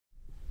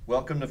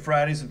Welcome to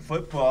Fridays in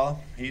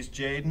Football. He's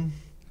Jaden.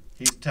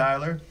 He's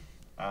Tyler.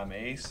 I'm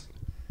Ace.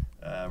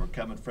 We're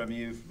coming from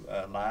you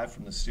live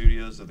from the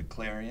studios of the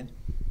Clarion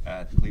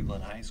at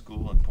Cleveland High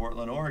School in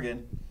Portland,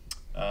 Oregon.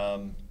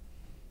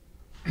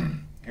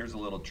 Here's a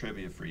little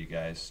trivia for you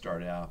guys.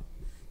 Start out.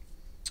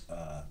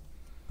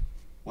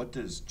 What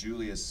does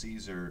Julius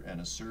Caesar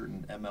and a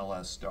certain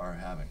MLS star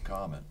have in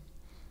common?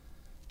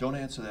 Don't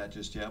answer that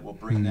just yet. We'll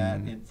bring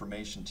that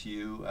information to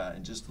you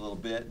in just a little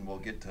bit, and we'll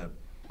get to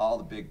all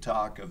the big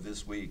talk of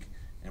this week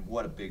and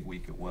what a big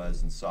week it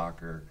was in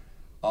soccer,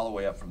 all the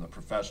way up from the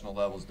professional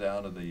levels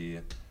down to the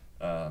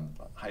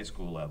high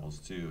school levels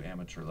to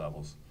amateur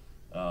levels.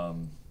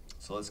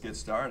 So let's get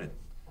started.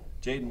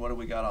 Jaden, what do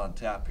we got on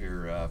tap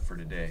here for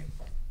today?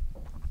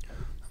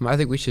 I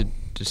think we should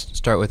just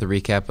start with a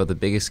recap of the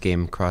biggest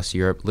game across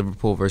Europe,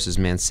 Liverpool versus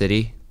Man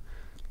City.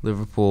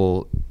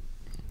 Liverpool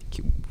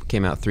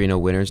came out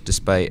 3-0 winners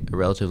despite a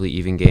relatively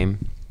even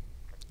game.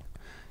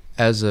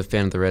 As a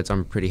fan of the Reds,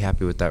 I'm pretty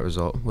happy with that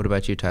result. What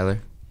about you,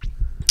 Tyler?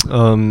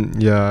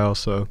 Yeah, I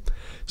also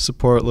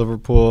support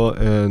Liverpool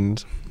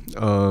and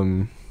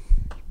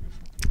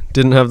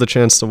didn't have the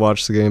chance to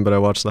watch the game, but I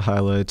watched the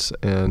highlights,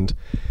 and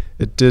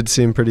it did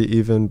seem pretty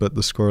even, but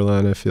the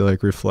scoreline I feel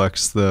like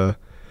reflects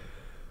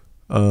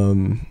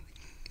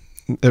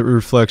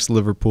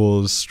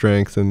Liverpool's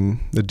strength in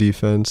the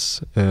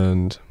defense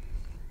and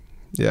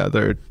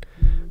their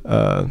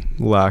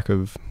lack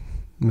of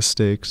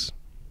mistakes.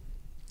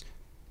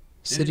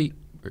 City.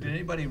 Did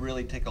anybody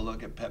really take a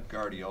look at Pep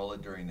Guardiola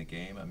during the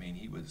game? I mean,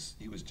 he was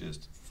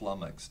just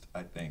flummoxed,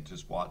 I think,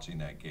 just watching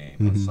that game.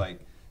 Mm-hmm.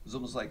 It was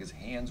almost like his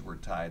hands were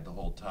tied the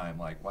whole time.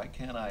 Like, why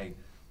can't I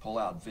pull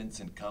out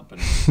Vincent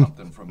Kompany or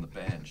something from the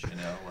bench? You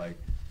know, like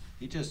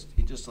he just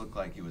looked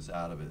like he was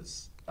out of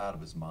his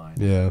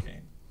mind in that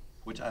game,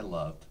 which I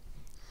loved.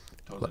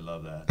 Totally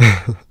love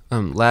that.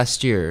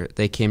 Last year,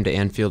 they came to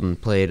Anfield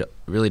and played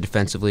really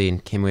defensively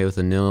and came away with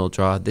a 0-0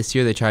 draw. This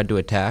year, they tried to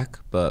attack,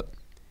 but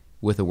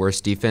with a worse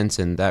defense,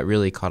 and that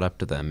really caught up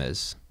to them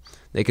as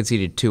they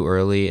conceded too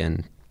early,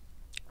 and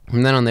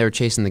from then on they were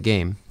chasing the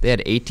game. They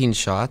had 18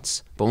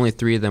 shots, but only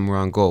 3 of them were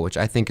on goal, which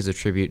I think is a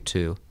tribute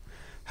to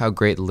how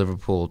great the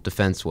Liverpool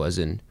defense was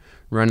in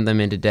running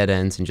them into dead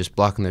ends and just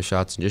blocking their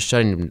shots and just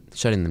shutting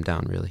them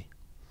down, really.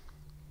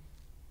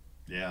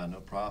 Yeah,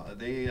 no problem.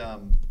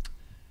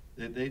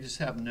 They just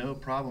have no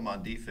problem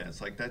on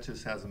defense. Like, that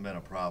just hasn't been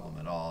a problem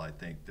at all, I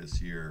think,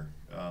 this year.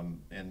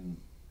 And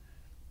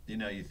you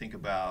know, you think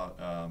about,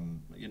 I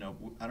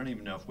don't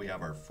even know if we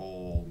have our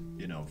full,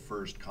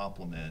 first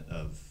complement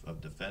of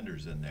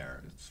defenders in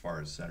there as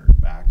far as center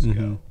backs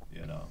go,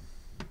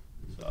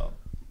 So.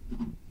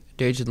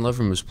 Jaden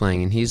Lovren was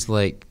playing, and he's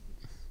like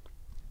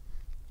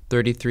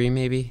 33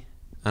 maybe?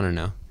 I don't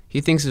know.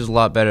 He thinks he's a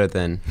lot better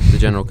than the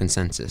general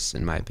consensus,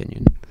 in my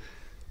opinion.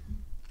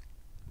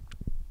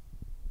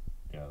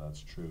 Yeah,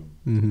 that's true.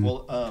 Mm-hmm.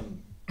 Well,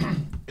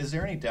 is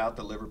there any doubt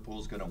that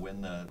Liverpool's going to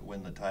win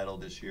the title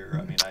this year?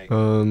 I mean,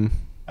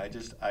 I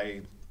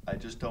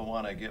just don't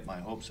want to get my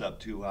hopes up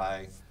too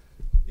high.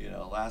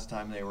 Last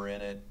time they were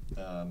in it,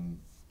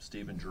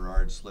 Steven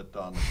Gerrard slipped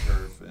on the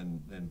turf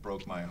and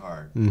broke my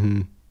heart.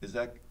 Mm-hmm.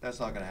 That's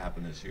not going to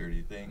happen this year? Do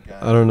you think?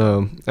 I don't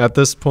know. At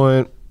this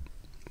point,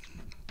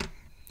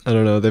 I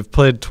don't know. They've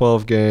played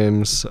 12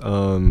 games.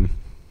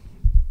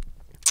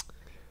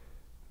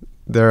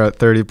 They're at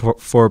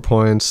 34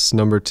 points.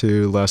 Number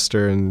 2,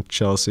 Leicester and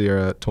Chelsea are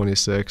at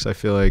 26. I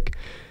feel like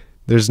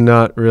there's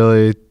not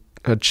really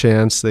a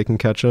chance they can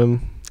catch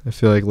them. I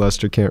feel like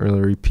Leicester can't really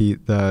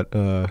repeat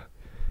that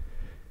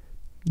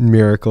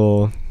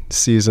miracle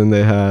season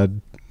they had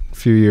a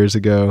few years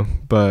ago.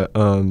 But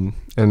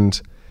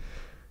and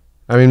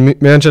I mean,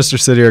 Manchester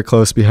City are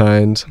close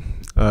behind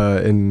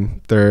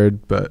in third,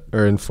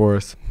 or in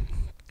fourth.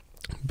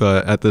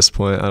 But at this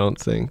point, I don't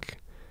think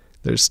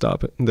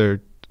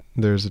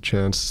there's a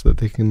chance that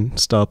they can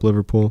stop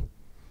Liverpool.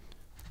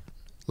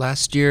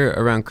 Last year,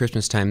 around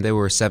Christmas time, they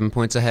were 7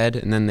 points ahead,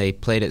 and then they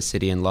played at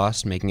City and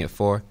lost, making it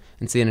 4.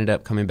 And City ended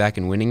up coming back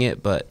and winning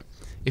it. But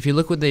if you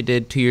look what they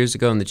did 2 years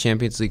ago in the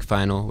Champions League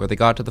final, where they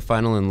got to the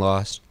final and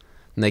lost,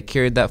 and they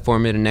carried that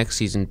form into next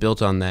season,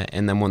 built on that,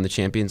 and then won the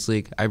Champions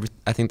League, I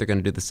think they're going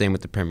to do the same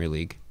with the Premier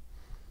League.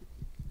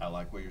 I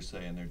like what you're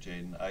saying there,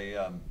 Jaden.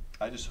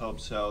 I just hope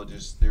so.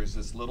 There's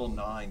this little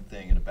gnawing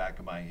thing in the back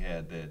of my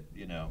head that,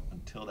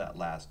 until that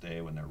last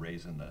day when they're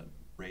raising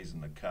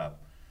the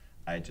cup,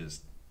 I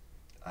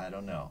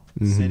don't know.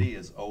 Mm-hmm. City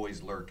is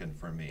always lurking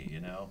for me,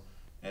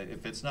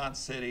 If it's not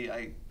City,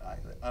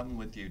 I'm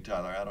with you,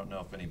 Tyler. I don't know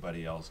if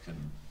anybody else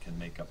can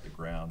make up the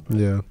ground, but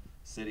Yeah.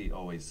 City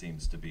always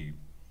seems to be,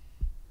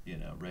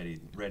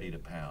 ready to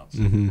pounce.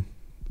 Mm-hmm.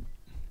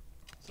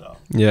 So.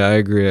 Yeah, I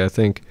agree. I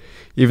think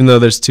even though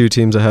there's 2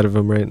 teams ahead of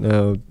them right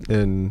now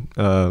in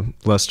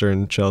Leicester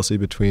and Chelsea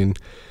between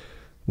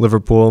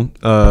Liverpool,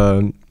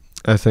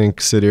 I think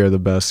City are the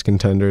best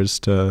contenders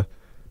to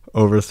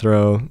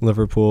overthrow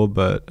Liverpool,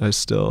 but I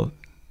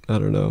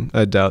don't know.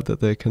 I doubt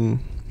that they can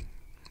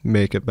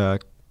make it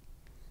back.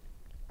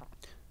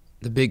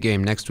 The big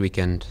game next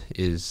weekend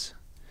is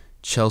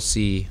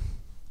Chelsea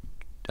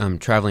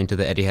traveling to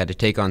the Etihad to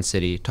take on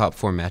City, top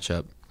 4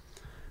 matchup.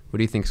 What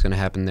do you think is going to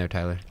happen there,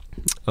 Tyler?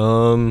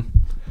 I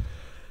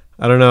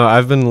don't know.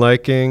 I've been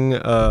liking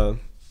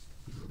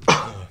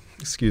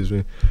excuse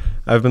me.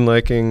 I've been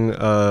liking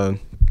the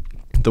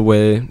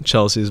way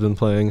Chelsea's been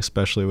playing,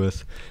 especially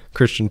with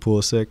Christian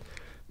Pulisic.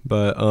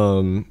 But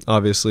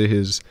obviously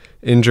he's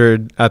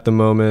injured at the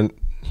moment.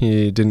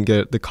 He didn't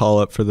get the call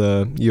up for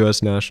the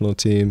U.S. national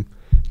team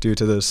due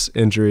to this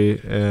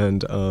injury,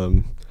 and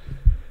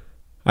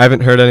I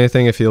haven't heard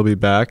anything if he'll be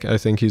back. I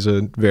think he's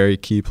a very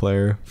key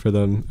player for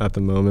them at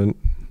the moment.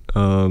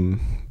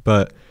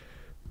 But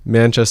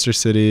Manchester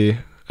City,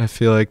 I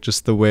feel like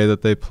just the way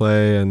that they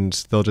play, and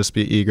they'll just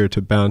be eager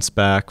to bounce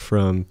back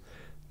from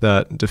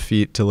that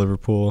defeat to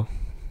Liverpool.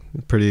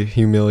 Pretty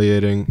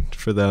humiliating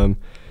for them.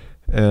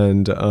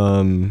 And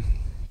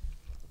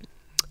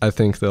I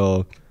think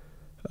they'll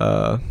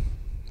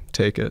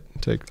take it.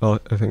 I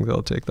think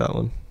they'll take that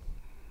one.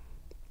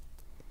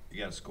 You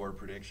got a score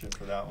prediction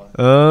for that one?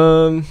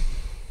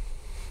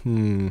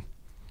 I'm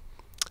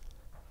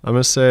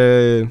gonna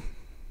say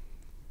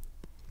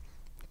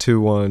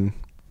 2-1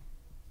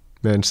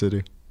 Man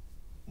City.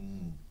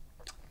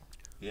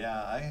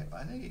 Yeah,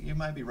 I think you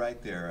might be right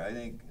there. I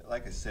think,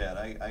 like I said,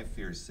 I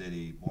fear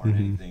City more than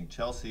anything.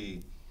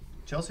 Chelsea's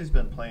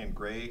been playing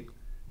great.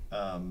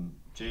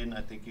 Jaden,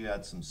 I think you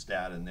had some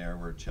stat in there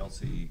where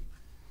Chelsea,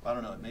 I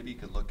don't know, maybe you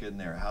could look in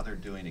there how they're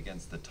doing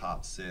against the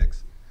top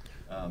 6.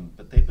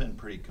 But they've been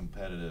pretty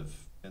competitive,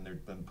 and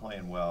they've been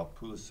playing well.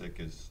 Pulisic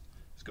is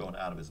going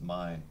out of his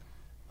mind.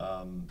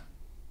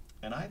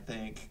 And I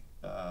think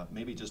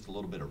maybe just a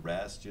little bit of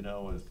rest,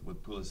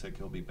 with Pulisic,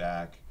 he'll be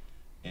back.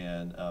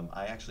 And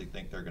I actually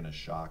think they're going to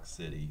shock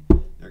City.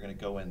 They're going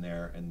to go in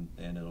there, and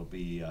it'll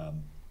be,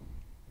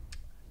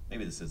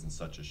 maybe this isn't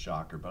such a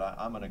shocker, but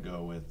I'm going to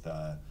go with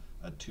a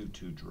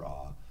 2-2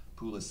 draw.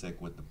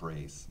 Pulisic with the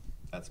brace.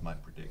 That's my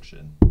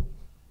prediction.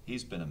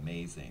 He's been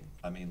amazing.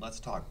 I mean, let's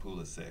talk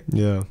Pulisic.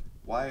 Yeah.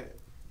 Why,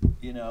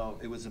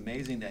 it was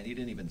amazing that he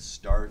didn't even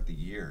start the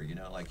year,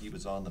 like he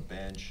was on the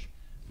bench.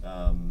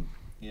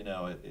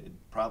 It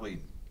probably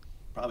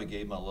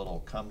gave him a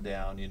little come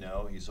down,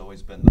 He's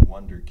always been the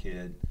wonder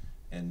kid.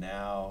 And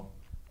now,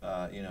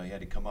 he had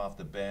to come off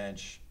the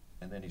bench,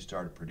 and then he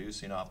started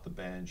producing off the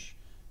bench.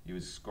 He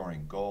was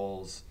scoring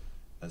goals,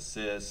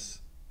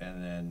 assists,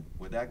 and then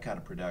with that kind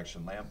of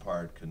production,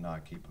 Lampard could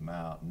not keep him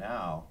out.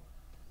 Now,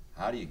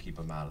 how do you keep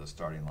him out of the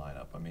starting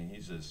lineup? I mean,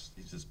 he's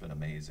just been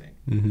amazing.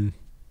 Mm-hmm.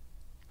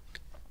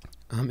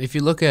 If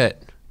you look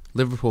at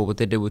Liverpool, what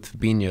they did with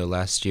Fabinho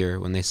last year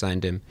when they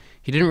signed him,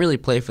 he didn't really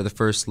play for the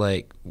first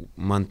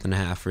month and a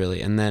half,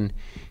 really, and then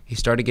he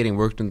started getting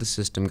worked into the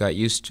system, got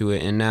used to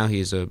it, and now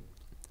he's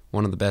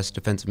one of the best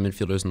defensive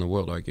midfielders in the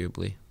world,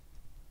 arguably.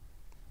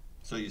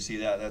 So you see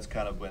that's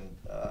kind of when,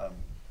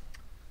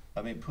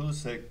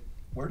 Pulisic.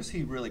 Where does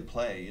he really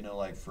play?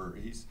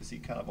 Is he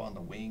kind of on the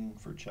wing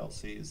for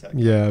Chelsea? Is that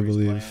I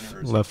believe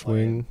left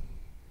wing.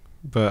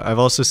 But I've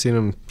also seen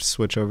him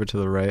switch over to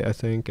the right, I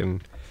think,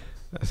 and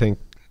I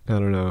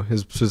don't know,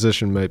 his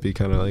position might be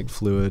kind of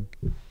fluid.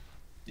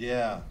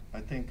 Yeah,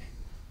 I think.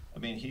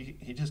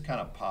 He just kind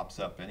of pops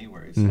up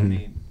anywhere. To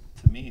me,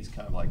 he's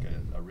kind of like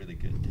a really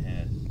good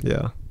 10.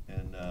 Yeah.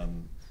 And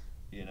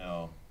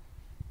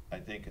I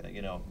think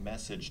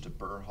message to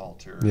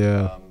Berhalter.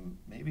 Yeah.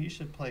 Maybe you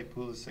should play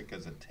Pulisic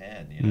as a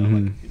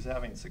 10. He's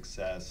having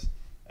success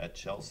at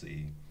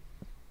Chelsea,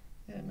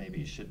 and maybe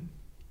you should,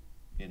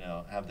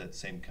 have that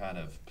same kind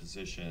of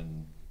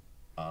position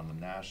on the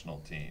national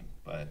team.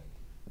 But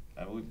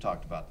we've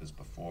talked about this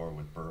before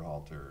with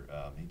Berhalter.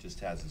 He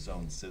just has his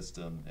own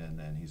system, and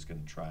then he's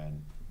going to try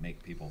and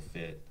make people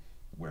fit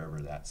wherever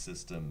that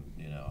system,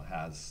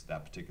 has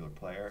that particular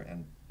player,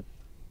 and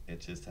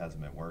it just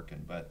hasn't been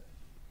working. But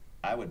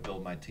I would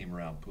build my team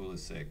around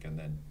Pulisic and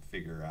then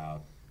figure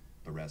out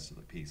the rest of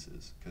the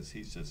pieces, because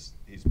he's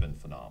been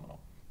phenomenal.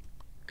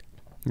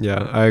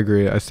 Yeah, I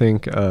agree. I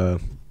think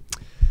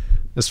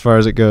as far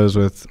as it goes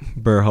with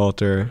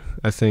Berhalter,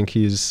 I think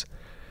he's,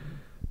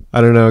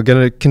 going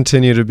to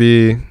continue to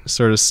be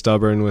sort of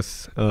stubborn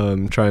with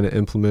trying to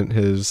implement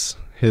his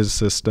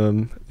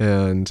system,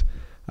 and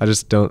I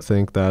just don't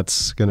think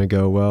that's going to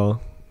go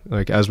well.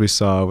 As we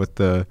saw with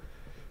the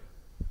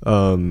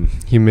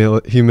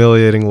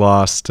humiliating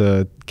loss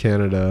to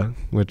Canada,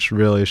 which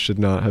really should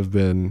not have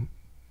been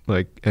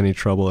any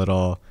trouble at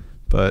all,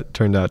 but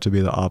turned out to be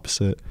the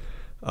opposite.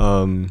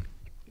 I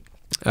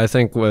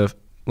think with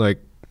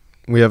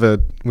we have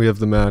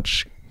the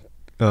match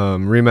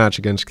rematch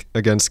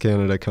against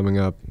Canada coming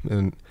up,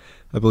 and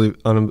I believe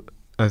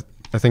I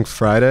think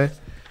Friday.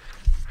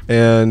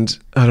 And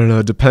I don't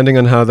know, depending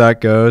on how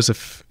that goes,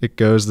 if it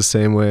goes the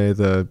same way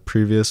the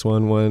previous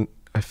one went,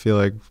 I feel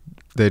like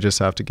they just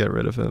have to get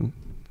rid of him.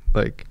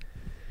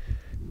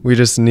 We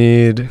just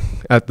need,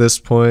 at this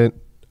point,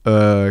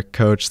 a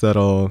coach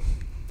that'll,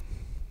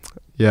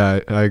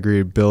 I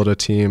agree, build a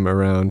team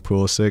around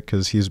Pulisic,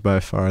 because he's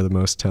by far the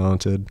most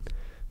talented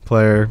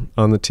player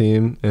on the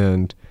team.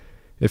 And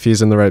if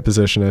he's in the right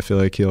position, I feel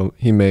like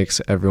he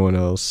makes everyone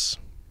else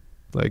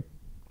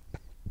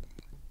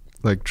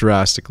like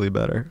drastically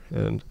better,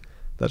 and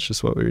that's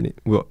just what we need.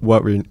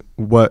 What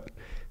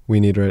we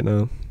need right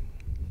now.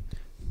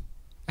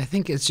 I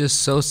think it's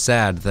just so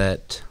sad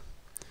that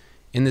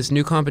in this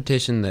new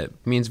competition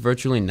that means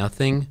virtually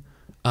nothing,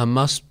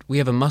 we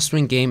have a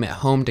must-win game at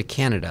home to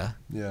Canada.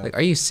 Yeah. Like,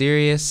 are you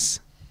serious?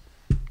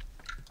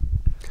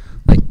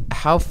 Like,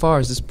 how far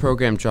has this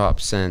program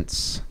dropped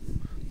since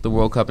the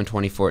World Cup in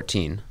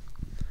 2014?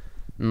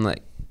 And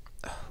like,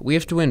 we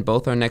have to win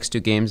both our next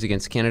 2 games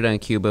against Canada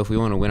and Cuba if we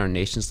want to win our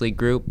Nations League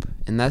group,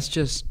 and that's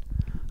just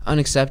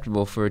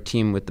unacceptable for a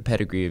team with the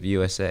pedigree of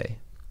USA.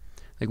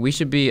 Like, we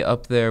should be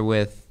up there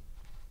with,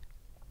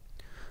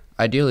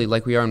 ideally,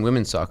 like we are in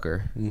women's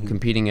soccer,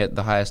 competing at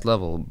the highest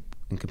level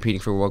and competing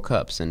for World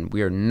Cups, and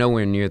we are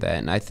nowhere near that.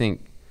 And I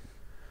think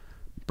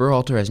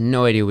Berhalter has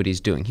no idea what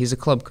he's doing. He's a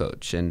club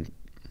coach, and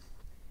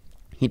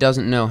he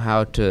doesn't know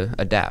how to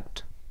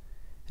adapt,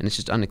 and it's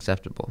just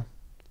unacceptable.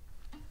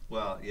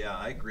 Well, yeah,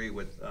 I agree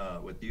with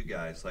you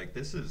guys. Like,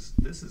 this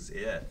is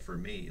it for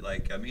me.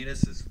 Like, I mean,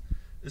 this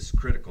is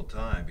critical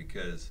time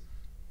because,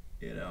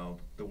 you know,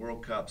 the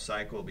World Cup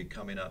cycle will be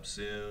coming up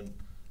soon.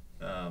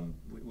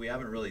 We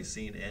haven't really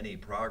seen any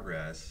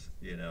progress,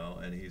 you know,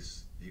 and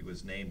he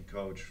was named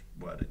coach,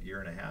 what, a year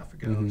and a half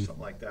ago or something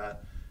like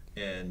that.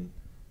 And,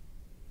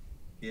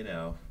 you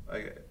know,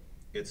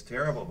 it's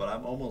terrible, but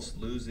I'm almost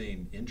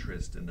losing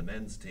interest in the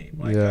men's team.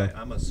 Like,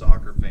 I'm a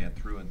soccer fan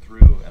through and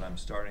through, and I'm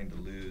starting to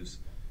lose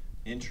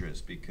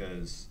interest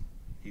because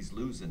he's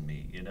losing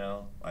me, you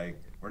know?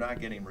 Like, we're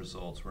not getting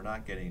results, we're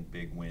not getting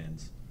big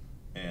wins,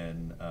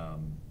 and,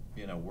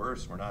 you know,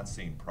 worse, we're not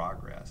seeing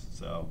progress.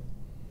 So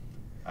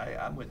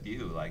I'm with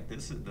you. Like,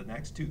 the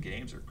next 2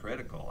 games are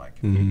critical. Like,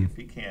 if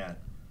he can't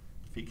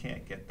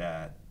get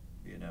that,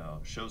 you know,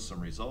 show some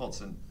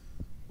results, and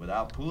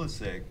without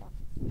Pulisic,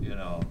 you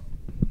know,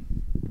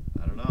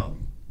 I don't know.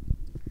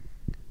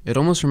 It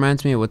almost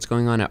reminds me of what's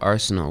going on at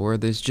Arsenal, where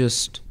there's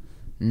just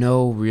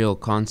no real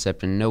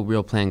concept and no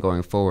real plan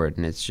going forward,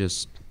 and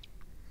it's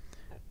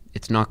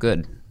not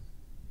good.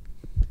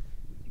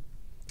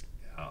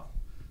 Yeah.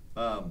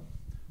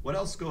 What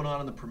else is going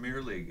on in the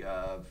Premier League?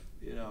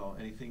 You know,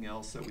 anything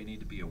else that we need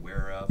to be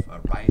aware of?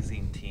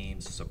 Rising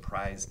teams,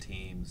 surprise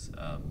teams,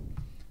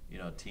 you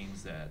know,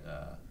 teams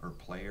that or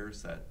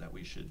players that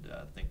we should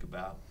think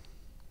about?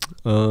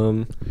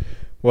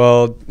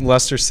 Well,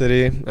 Leicester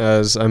City,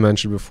 as I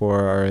mentioned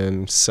before, are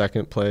in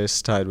 2nd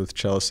place, tied with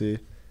Chelsea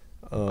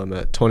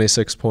at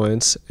 26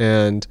 points.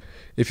 And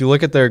if you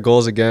look at their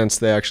goals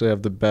against, they actually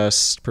have the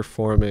best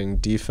performing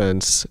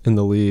defense in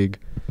the league,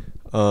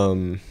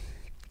 and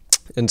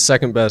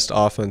 2nd best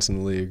offense in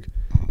the league,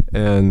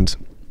 and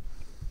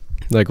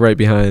like right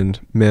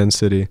behind Man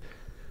City.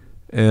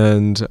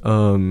 And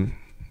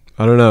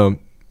I don't know,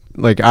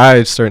 like,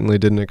 I certainly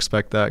didn't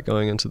expect that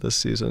going into this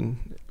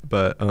season,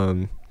 but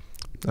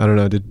I don't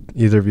know, did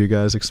either of you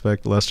guys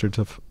expect Leicester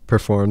to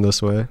perform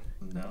this way?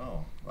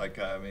 No. Like,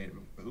 I mean,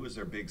 who was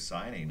their big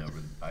signing over?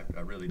 I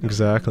really don't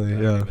Exactly, I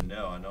yeah. don't even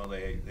know. I know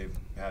they've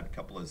had a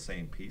couple of the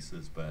same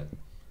pieces, but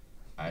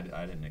I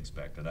didn't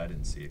expect it. I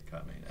didn't see it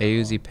coming.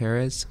 Ayuzi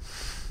Perez,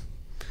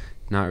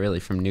 not really,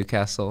 from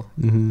Newcastle.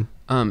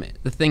 Mm-hmm.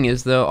 The thing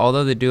is, though,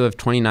 although they do have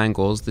 29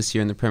 goals this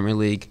year in the Premier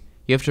League,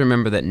 you have to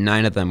remember that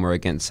 9 of them were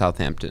against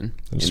Southampton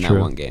in that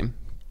one game.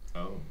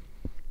 Oh,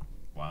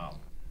 wow.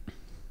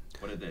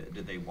 What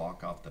did they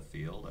walk off the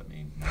field? I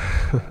mean,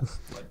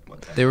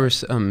 what They were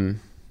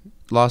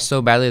lost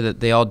so badly that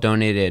they all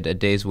donated a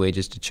day's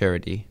wages to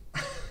charity.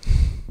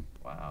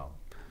 Wow.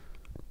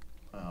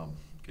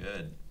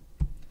 Good.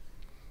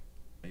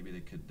 Maybe they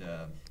could,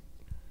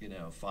 you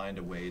know, find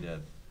a way to,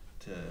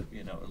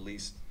 you know, at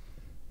least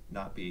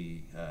not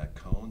be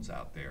cones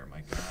out there.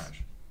 My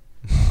gosh.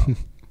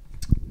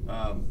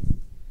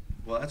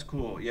 Well, that's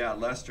cool. Yeah,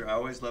 Leicester. I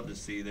always love to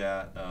see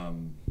that.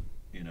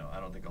 You know, I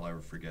don't think I'll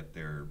ever forget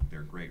their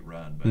great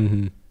run, but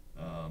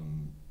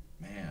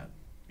man,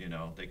 you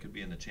know, they could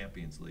be in the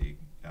Champions League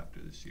after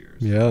this year.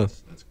 So Yeah,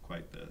 that's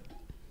quite the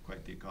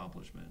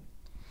accomplishment.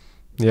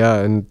 Yeah,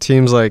 and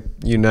teams like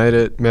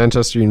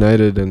Manchester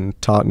United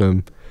and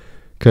Tottenham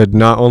could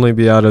not only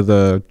be out of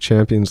the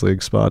Champions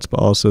League spots, but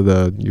also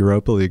the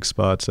Europa League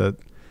spots at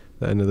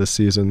the end of the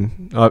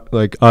season.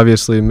 Like,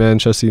 obviously,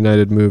 Manchester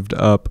United moved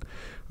up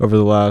over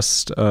the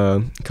last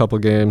couple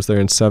games. They're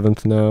in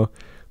 7th now.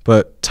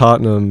 But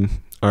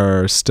Tottenham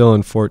are still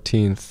in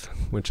 14th,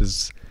 which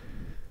is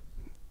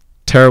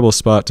terrible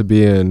spot to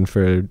be in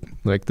for,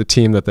 like, the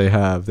team that they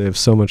have. They have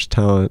so much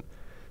talent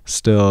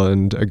still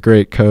and a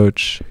great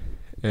coach.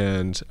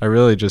 And I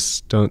really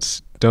just don't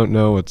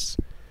know what's,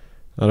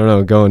 I don't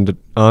know, going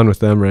on with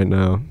them right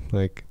now.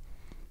 Like,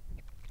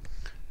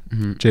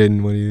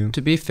 Jaden, what do you?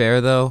 To be fair,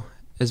 though,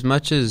 as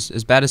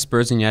bad as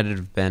Spurs and United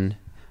have been,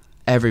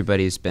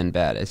 everybody's been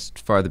bad as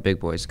far as the big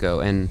boys go.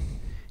 And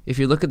if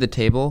you look at the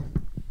table,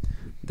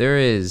 there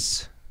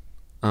is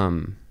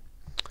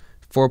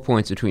 4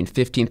 points between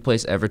 15th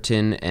place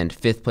Everton and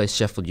 5th place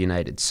Sheffield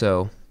United.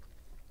 So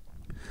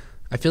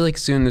I feel like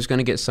soon there's going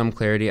to get some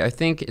clarity. I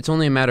think it's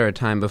only a matter of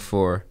time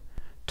before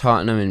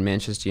Tottenham and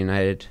Manchester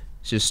United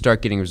just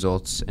start getting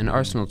results, and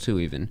Arsenal too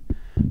even.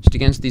 Just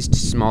against these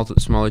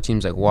smaller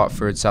teams like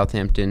Watford,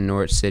 Southampton,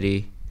 Norwich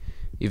City,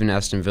 even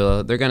Aston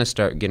Villa, they're going to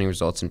start getting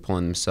results and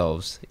pulling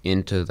themselves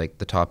into like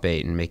the top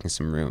 8 and making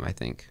some room, I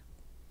think.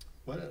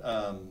 What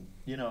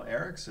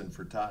Eriksson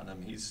for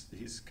Tottenham,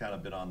 he's kind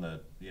of been on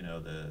the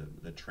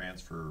the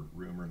transfer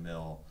rumor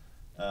mill,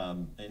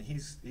 and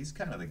he's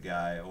kind of the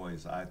guy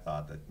always I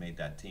thought that made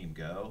that team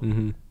go.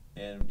 Mm-hmm.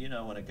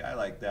 And when a guy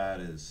like that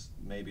is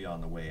maybe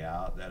on the way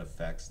out, that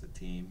affects the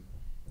team.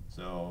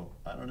 So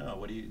I don't know.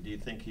 What do you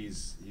think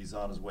he's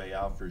on his way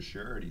out for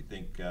sure? Or do you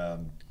think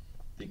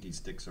he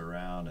sticks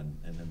around and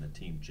then the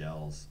team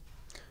gels?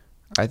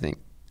 I think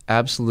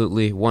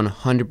absolutely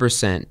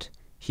 100%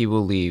 he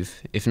will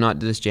leave. If not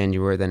this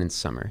January, then in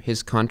summer.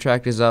 His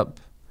contract is up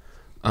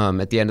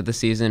at the end of the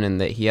season, and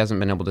that he hasn't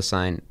been able to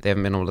sign. They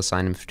haven't been able to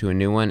sign him to a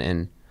new one,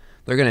 and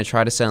they're going to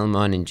try to sell him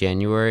on in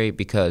January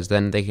because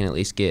then they can at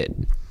least get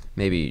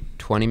maybe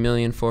 $20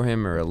 million for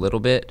him or a little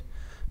bit.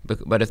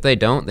 But if they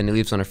don't, then he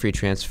leaves on a free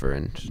transfer,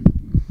 and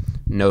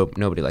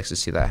nobody likes to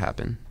see that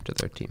happen to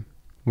their team.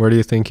 Where do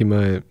you think he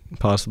might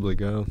possibly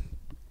go?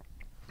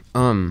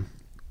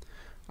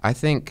 I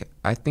think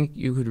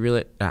you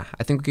could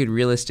I think we could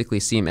realistically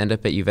see him end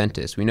up at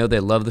Juventus. We know they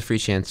love the free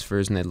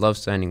transfers and they love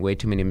signing way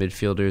too many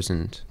midfielders,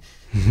 and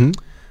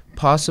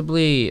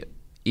possibly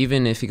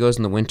even if he goes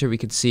in the winter, we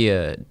could see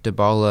a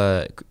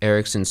Dybala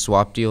Eriksson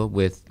swap deal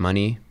with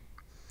money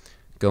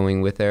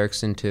going with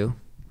Eriksson too.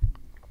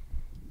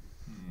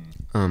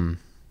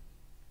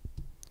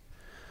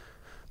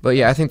 But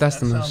yeah, I think that's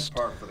the most. That sounds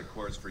par for the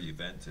course for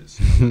Juventus.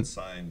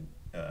 Sign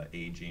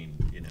aging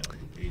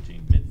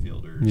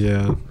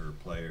midfielders or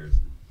players,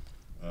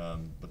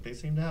 but they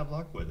seem to have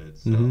luck with it.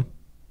 So,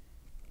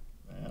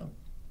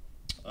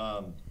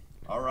 yeah.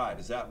 All right,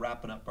 is that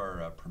wrapping up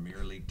our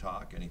Premier League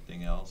talk?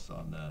 Anything else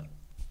on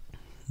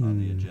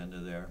the agenda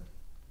there?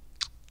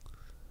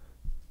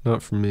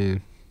 Not for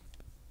me.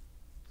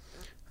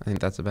 I think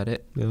that's about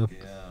it. Yeah.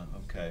 Yeah.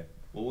 Okay.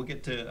 Well, we'll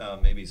get to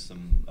maybe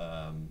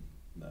some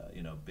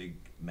big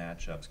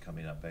matchups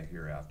coming up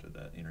here after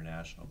the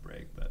international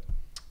break. But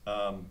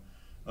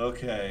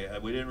okay,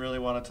 we didn't really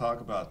want to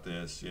talk about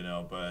this,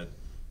 but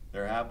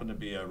there happened to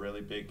be a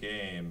really big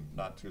game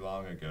not too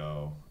long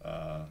ago.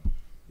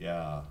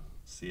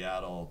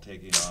 Seattle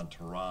taking on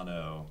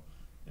Toronto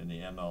in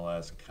the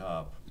MLS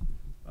Cup.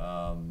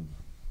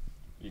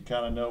 You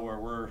kind of know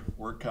where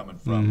we're coming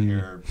from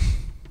here,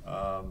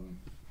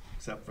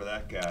 except for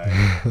that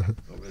guy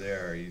over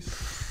there. He's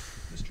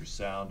Mr.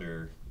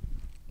 Sounder.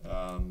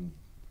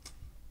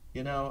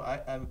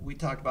 We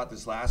talked about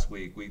this last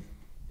week.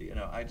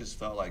 I just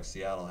felt like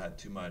Seattle had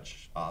too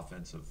much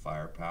offensive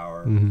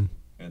firepower,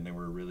 and they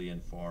were really in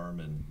form,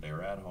 and they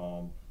were at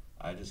home.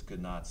 I just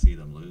could not see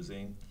them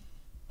losing.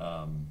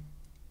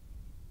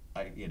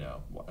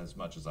 As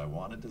much as I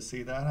wanted to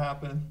see that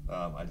happen,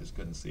 I just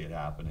couldn't see it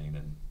happening.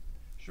 And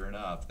sure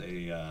enough,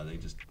 they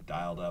just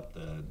dialed up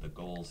the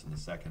goals in the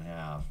second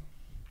half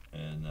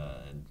and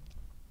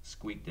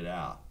squeaked it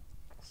out.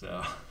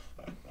 So,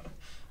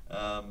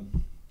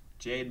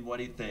 Jaden, what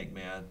do you think,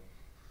 man?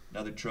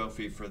 Another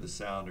trophy for the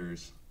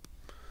Sounders.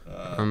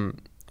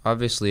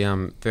 Obviously,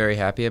 I'm very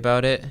happy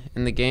about it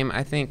in the game.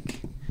 I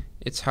think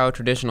it's how a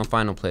traditional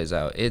final plays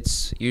out.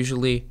 It's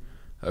usually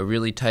a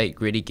really tight,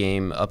 gritty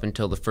game up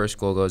until the first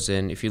goal goes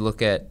in. If you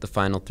look at the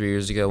final 3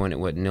 years ago when it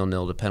went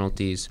 0-0 to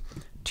penalties,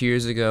 2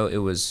 years ago it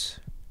was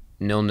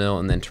 0-0,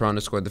 and then Toronto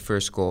scored the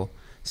first goal.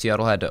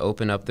 Seattle had to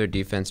open up their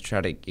defense to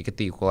try to get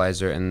the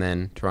equalizer, and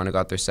then Toronto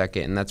got their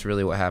second, and that's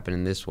really what happened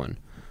in this one.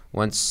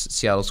 Once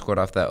Seattle scored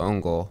off that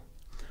own goal,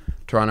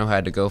 Toronto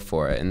had to go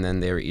for it, and then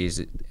they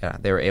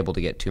were able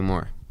to get 2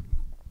 more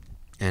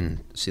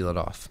and seal it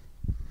off.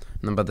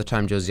 And then by the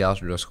time Josie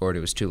Altidore scored,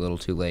 it was too little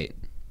too late,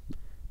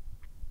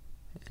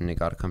 and they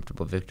got a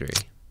comfortable victory.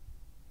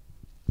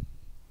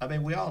 I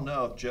mean, we all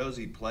know if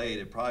Josie played,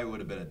 it probably would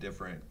have been a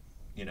different,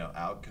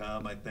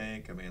 outcome, I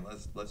think. I mean,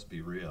 let's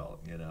be real,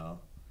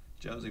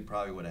 Josie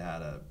probably would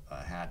have had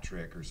a hat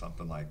trick or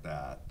something like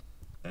that,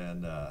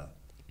 and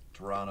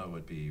Toronto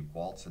would be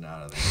waltzing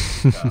out of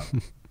the cup.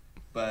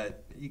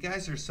 But you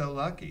guys are so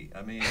lucky.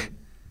 I mean,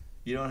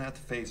 you don't have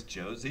to face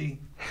Josie.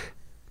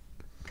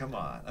 Come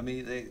on. I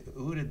mean,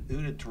 who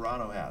did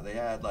Toronto have? They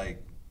had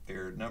like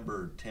their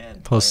number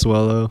 10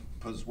 Pozuelo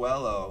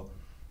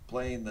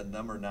playing the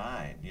number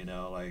 9.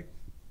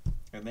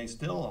 And they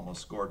still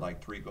almost scored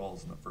like 3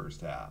 goals in the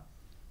first half.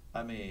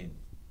 I mean,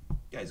 you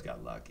guys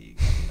got lucky.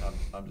 I mean,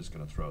 I'm just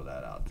going to throw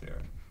that out there.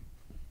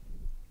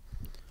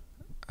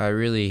 I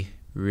really,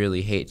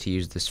 really hate to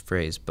use this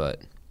phrase,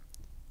 but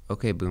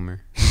okay,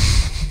 Boomer.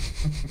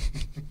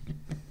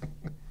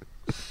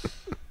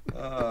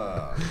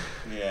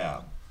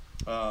 Yeah.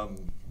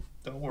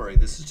 Don't worry.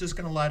 This is just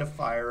going to light a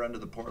fire under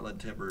the Portland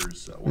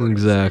Timbers organization.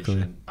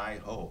 Exactly. I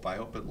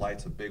hope it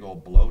lights a big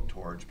old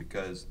blowtorch,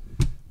 because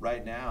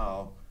right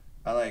now,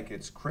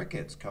 it's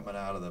crickets coming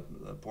out of the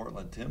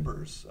Portland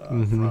Timbers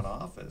front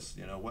office.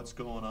 What's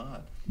going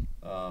on?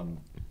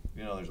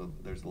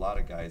 There's a lot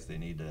of guys they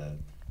need to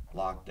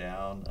locked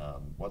down.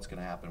 What's going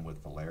to happen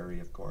with Valeri,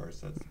 of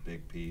course, that's the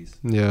big piece.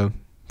 Yeah.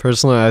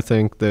 Personally, I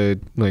think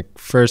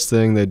first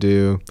thing they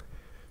do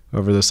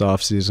over this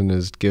offseason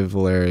is give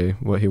Valeri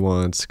what he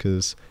wants,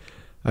 because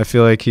I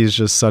feel like he's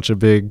just such a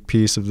big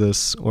piece of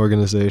this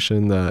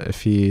organization that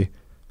if he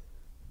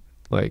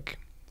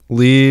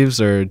leaves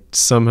or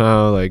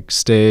somehow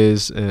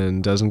stays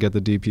and doesn't get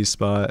the DP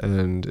spot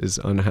and is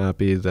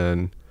unhappy,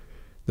 then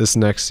this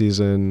next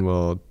season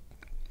will,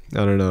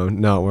 I don't know,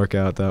 not work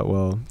out that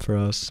well for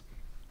us.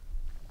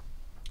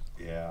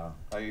 Yeah,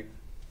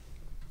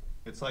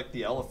 it's like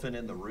the elephant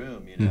in the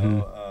room, you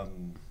know.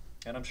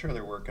 And I'm sure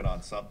they're working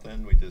on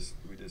something. We just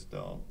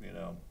don't, you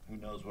know. Who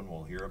knows when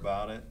we'll hear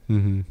about it?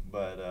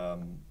 But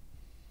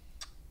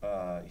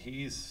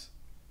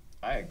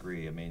I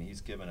agree. I mean,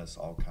 he's given us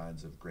all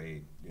kinds of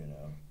great, you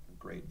know,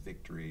 great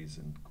victories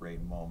and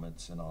great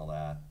moments and all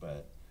that.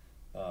 But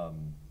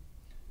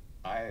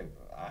I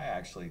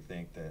actually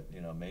think that,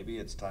 you know, maybe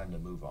it's time to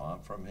move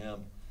on from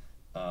him.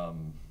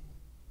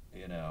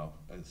 You know,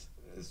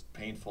 as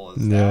painful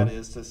as that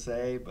is to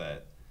say,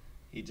 but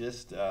he's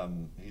just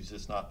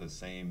not the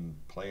same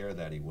player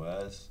that he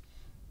was.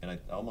 And I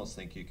almost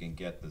think you can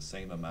get the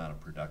same amount of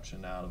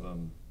production out of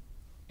him,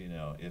 you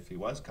know, if he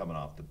was coming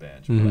off the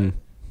bench.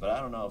 But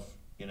I don't know if,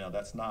 you know,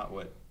 that's not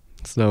what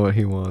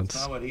he wants.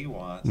 It's not what he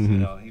wants. You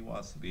know, he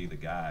wants to be the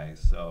guy.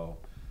 So,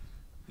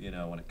 you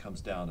know, when it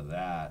comes down to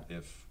that,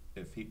 if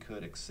he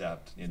could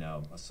accept, you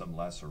know, some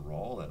lesser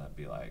role, then I'd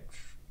be like,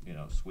 you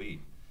know, sweet,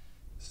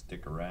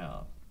 stick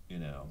around, you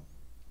know.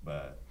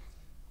 But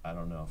I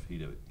don't know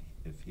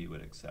if he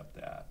would accept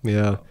that.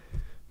 Yeah, so.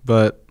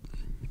 But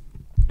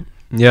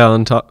yeah,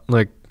 on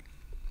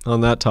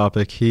that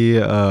topic, he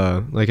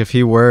if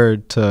he were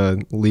to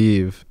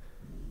leave,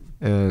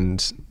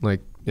 and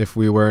if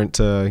we weren't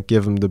to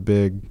give him the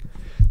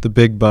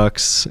big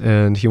bucks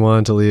and he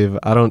wanted to leave,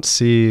 I don't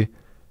see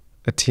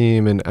a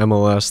team in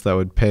MLS that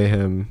would pay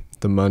him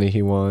the money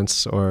he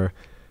wants, or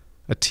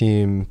a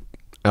team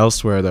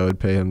elsewhere that would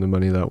pay him the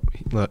money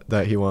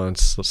that he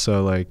wants.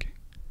 So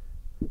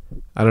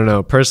I don't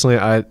know. Personally,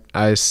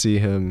 I see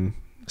him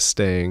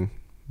staying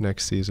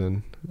next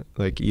season.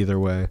 Either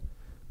way,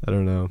 I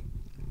don't know.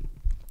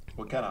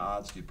 What kind of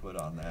odds do you put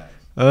on that?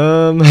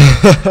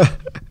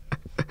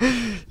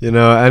 You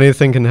know,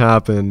 anything can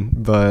happen,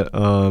 but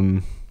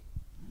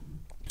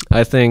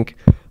I think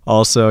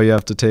also you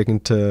have to take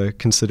into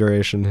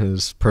consideration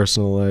his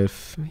personal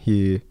life.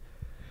 I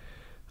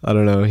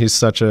don't know,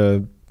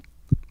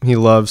 he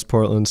loves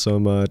Portland so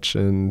much,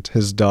 and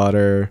his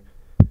daughter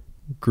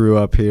grew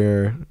up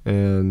here,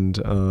 and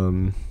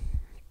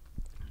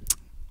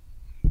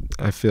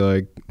I feel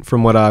like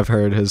from what I've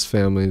heard, his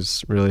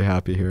family's really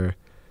happy here,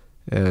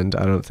 and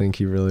I don't think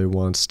he really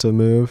wants to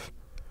move,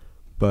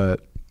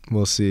 but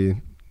we'll see.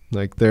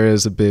 There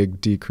is a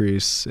big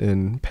decrease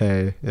in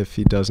pay if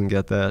he doesn't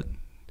get that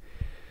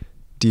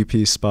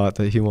DP spot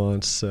that he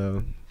wants,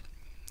 so,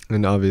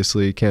 and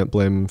obviously you can't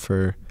blame him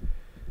for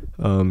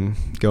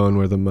going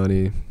where the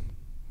money,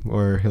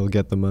 or he'll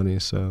get the money,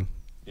 so.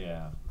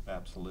 Yeah,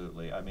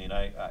 absolutely. I mean,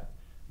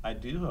 I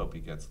do hope he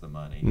gets the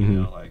money, you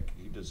know,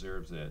 he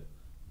deserves it.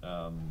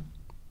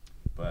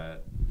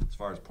 But as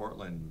far as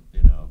Portland,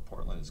 you know,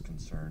 Portland is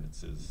concerned,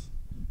 it's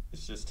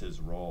just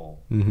his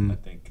role. I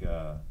think,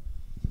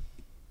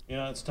 you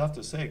know, it's tough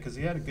to say because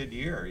he had a good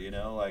year, you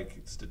know,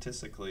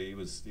 statistically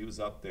he was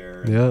up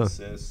there in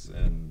assists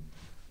and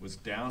was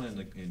down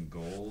in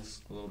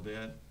goals a little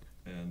bit,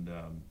 and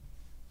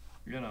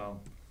you know,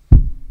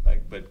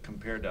 but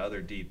compared to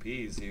other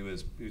DPs, he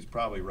was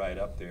probably right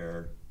up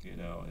there, you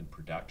know, in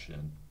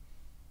production.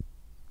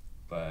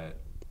 But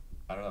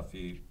I don't know if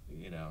you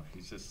know,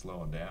 he's just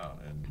slowing down,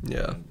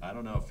 and I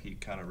don't know if he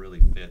kind of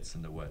really fits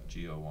into what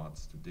Gio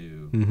wants to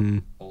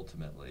do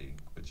ultimately,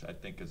 which I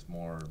think is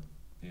more,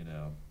 you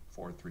know,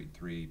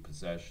 4-3-3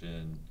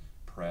 possession,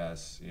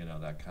 press, you know,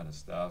 that kind of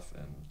stuff.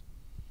 And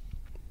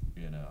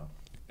you know,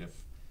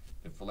 if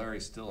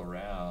Valeri's still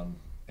around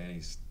and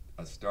he's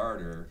a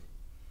starter,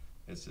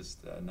 it's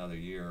just another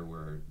year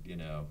where, you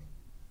know,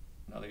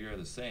 another year of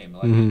the same.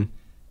 And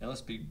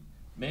let's be,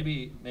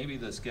 maybe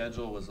the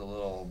schedule was a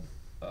little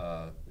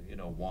you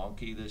know,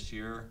 wonky this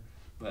year,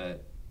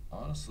 but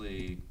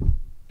honestly,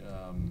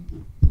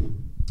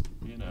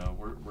 you know,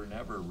 we're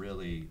never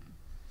really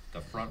the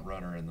front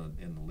runner in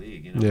the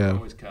league. You know, we're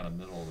always kind of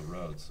middle of the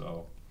road.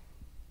 So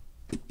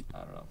I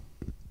don't know.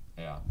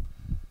 Yeah.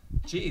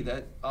 Gee,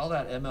 all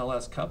that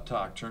MLS Cup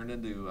talk turned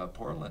into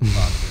Portland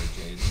talk there,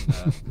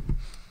 Jaden.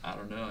 I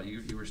don't know.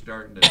 You were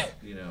starting to,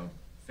 you know,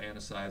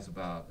 fantasize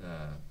about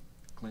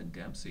Clint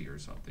Dempsey or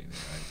something,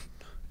 right?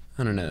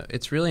 I don't know.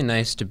 It's really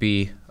nice to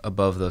be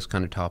above those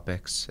kind of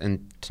topics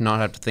and to not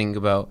have to think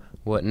about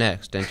what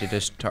next and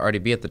to already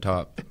be at the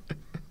top.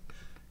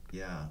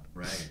 Yeah,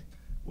 right.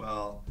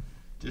 Well,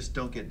 just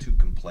don't get too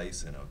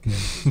complacent, okay?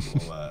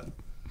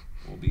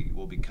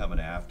 We'll be coming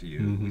after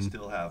you. We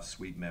still have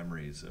sweet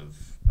memories of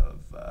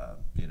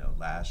you know,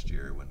 last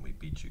year when we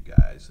beat you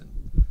guys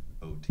in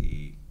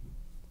OT,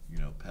 you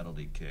know,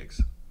 penalty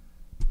kicks,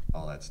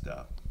 all that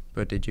stuff.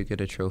 But did you get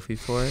a trophy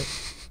for it?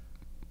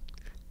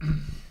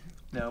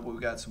 No, but we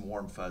got some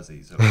warm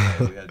fuzzies.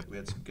 Okay? we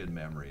had some good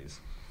memories.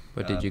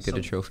 But did you get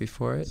a trophy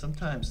for it?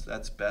 Sometimes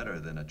that's better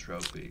than a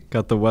trophy.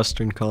 Got the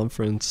Western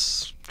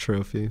Conference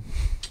trophy.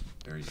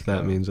 There you If go.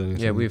 that means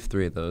anything. Yeah, we have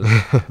 3 of those.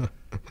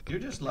 You're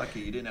just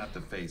lucky you didn't have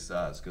to face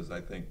us, because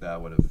I think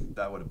that would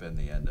have been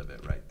the end of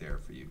it right there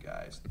for you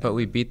guys. But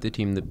we beat the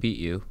team that beat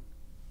you.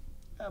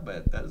 Yeah,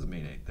 but that doesn't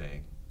mean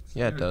anything. So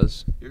Yeah, it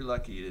does. You're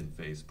lucky you didn't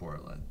face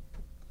Portland.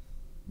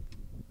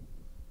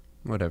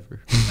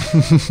 Whatever.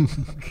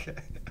 Okay.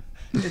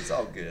 It's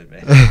all good,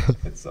 man.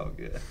 It's all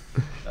good.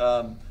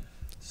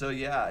 So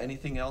yeah,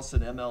 anything else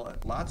in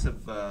MLS? Lots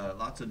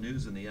of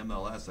news in the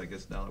MLS. I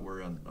guess now that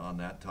we're on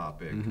that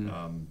topic,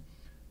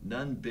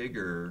 none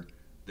bigger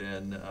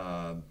than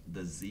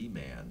the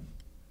Z-Man,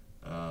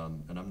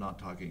 and I'm not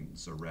talking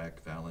Zarek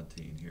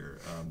Valentin here.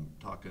 I'm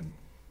talking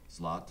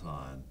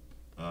Zlatan.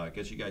 I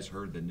guess you guys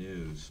heard the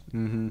news,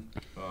 and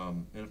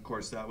of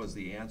course that was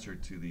the answer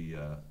to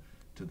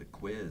the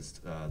quiz,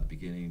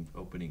 the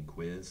opening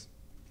quiz,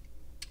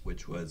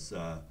 which was,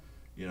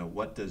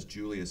 what does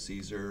Julius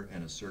Caesar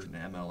and a certain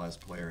MLS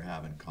player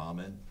have in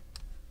common?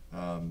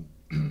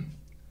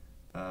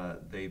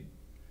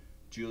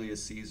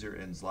 Julius Caesar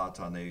and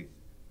Zlatan,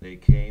 they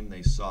came,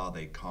 they saw,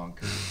 they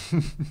conquered.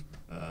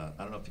 I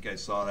don't know if you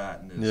guys saw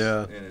that in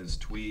his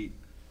tweet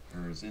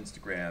or his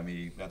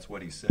Instagram. That's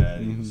what he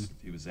said.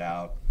 He was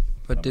out.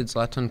 But did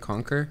Zlatan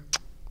conquer?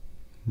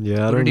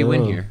 Yeah, I don't What did he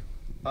win know. here?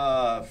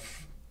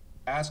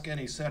 Ask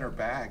any center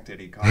back. Did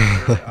he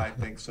conquer? I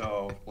think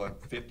so.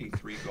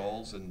 53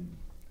 goals in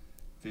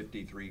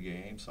 53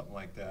 games, something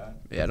like that.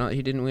 Yeah,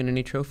 he didn't win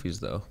any trophies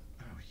though.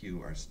 Oh,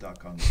 you are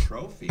stuck on the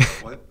trophies.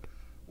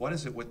 What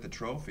is it with the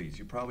trophies?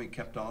 You probably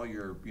kept all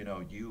your,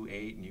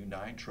 U8 and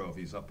U9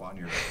 trophies up on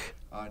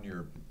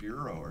your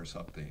bureau or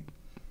something.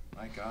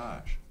 My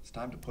gosh, it's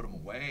time to put them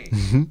away.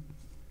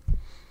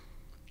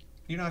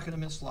 You're not going to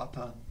miss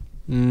Zlatan?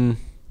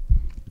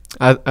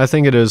 I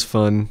think it is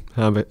fun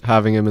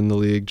having him in the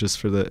league just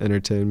for the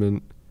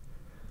entertainment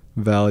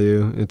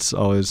value. It's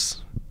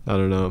always, I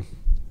don't know,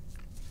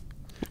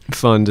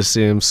 fun to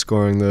see him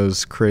scoring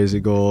those crazy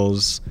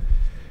goals.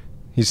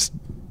 I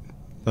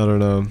don't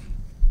know.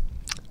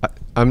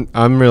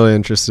 I'm really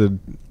interested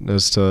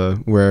as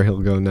to where he'll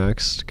go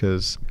next,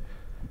 because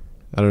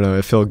I don't know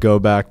if he'll go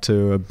back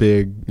to a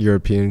big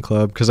European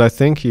club, because I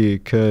think he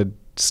could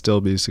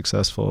still be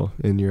successful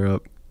in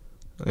Europe.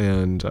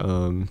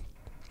 And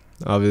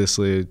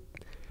obviously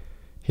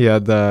he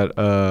had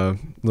that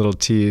little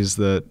tease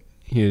that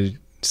he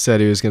said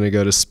he was going to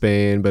go to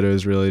Spain, but it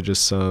was really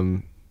just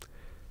some,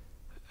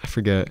 I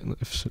forget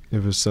if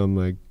it was some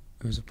like,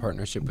 It was a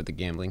partnership with a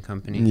gambling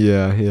company.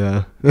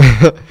 yeah.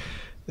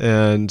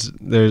 And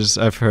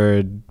I've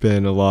heard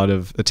been a lot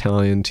of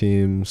Italian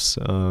teams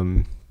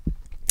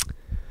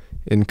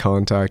in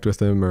contact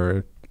with him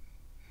or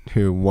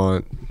who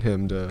want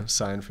him to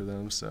sign for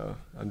them. So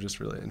I'm just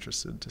really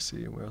interested to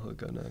see where he'll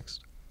go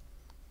next.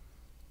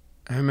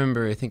 I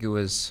remember, I think it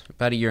was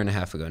about 1.5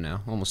 years ago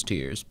now, almost 2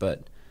 years,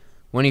 but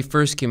when he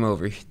first came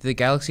over, the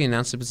Galaxy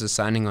announced it was a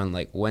signing on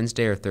like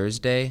Wednesday or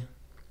Thursday.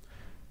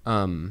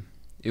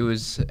 It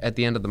was at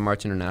the end of the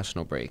March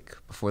international break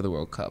before the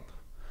World Cup.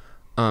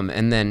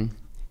 And then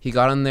he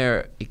got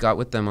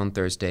with them on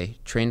Thursday,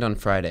 trained on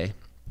Friday,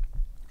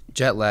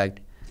 jet lagged,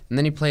 and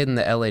then he played in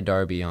the LA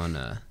Derby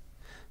on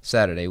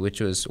Saturday, which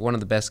was one of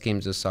the best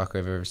games of soccer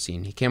I've ever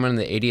seen. He came on in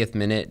the 80th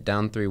minute,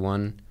 down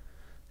 3-1,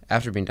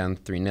 after being down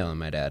 3-0, I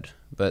might add.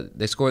 But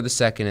they scored the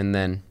second, and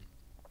then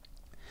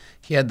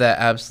he had that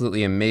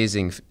absolutely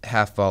amazing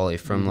half volley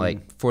from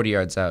like 40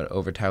 yards out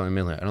over Tyler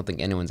Miller. I don't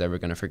think anyone's ever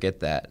going to forget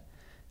that.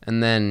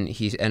 And then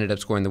he ended up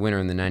scoring the winner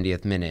in the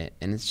 90th minute,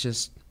 and it's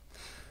just,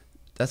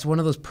 that's one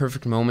of those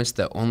perfect moments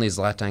that only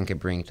Zlatan could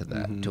bring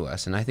to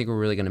us, and I think we're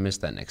really going to miss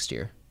that next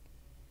year.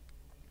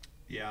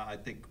 Yeah, I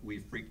think we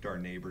freaked our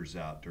neighbors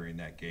out during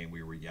that game.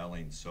 We were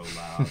yelling so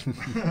loud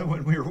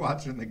when we were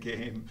watching the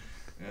game,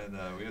 and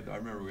I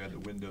remember we had the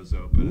windows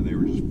open, and they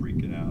were just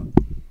freaking out.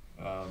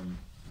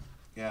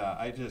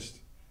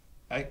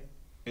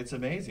 It's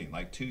amazing.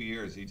 Like 2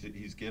 years,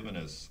 he's given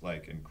us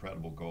like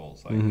incredible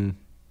goals. Like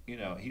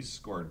he's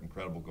scored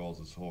incredible goals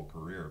his whole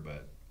career,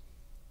 but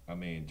I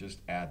mean, just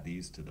add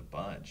these to the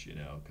bunch,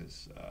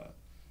 because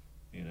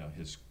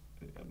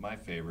my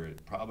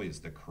favorite probably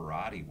is the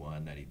karate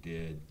one that he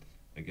did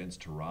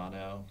against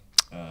Toronto.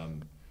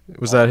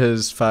 Was that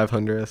his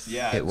 500th?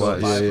 Yeah, it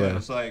was. Yeah.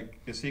 It's like,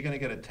 is he going to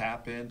get a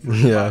tap in for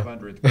his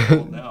 500th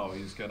goal? No,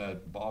 he's going to,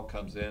 ball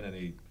comes in and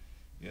he,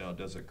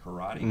 does a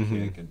karate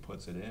kick and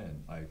puts it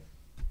in. Like,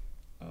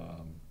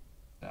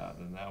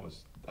 and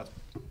that's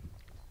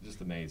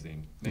just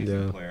amazing.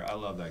 Amazing player. I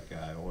love that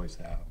guy. I always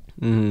have.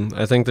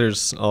 I think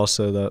there's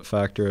also that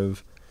factor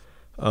of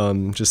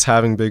just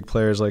having big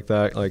players like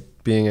that, like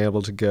being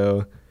able to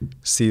go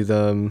see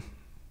them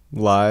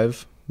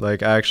live.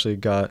 Like I actually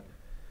got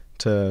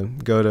to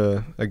go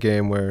to a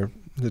game where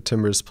the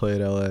Timbers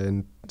played LA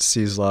and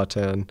see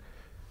Zlatan,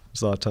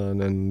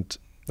 and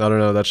I don't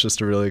know, that's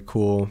just a really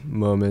cool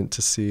moment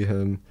to see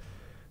him.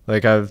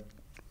 Like I've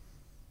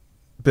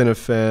been a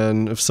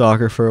fan of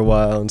soccer for a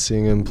while, and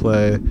seeing him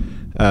play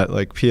at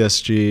like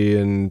PSG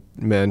and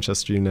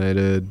Manchester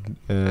United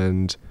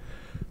and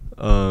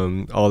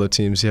all the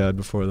teams he had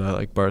before that,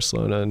 like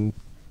Barcelona and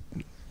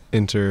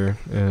Inter,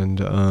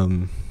 and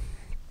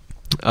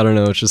I don't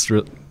know, it's just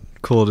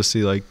cool to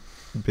see like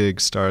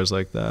big stars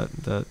like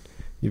that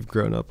you've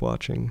grown up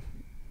watching,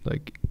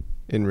 like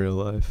in real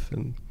life.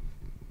 And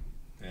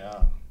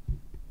yeah,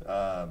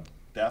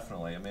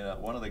 definitely. I mean,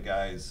 one of the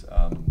guys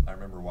I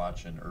remember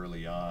watching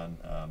early on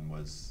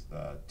was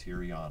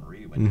Thierry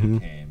Henry when he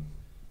came.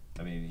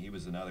 I mean, he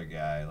was another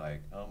guy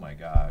like, oh my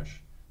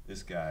gosh,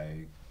 this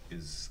guy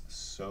is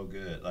so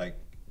good. Like,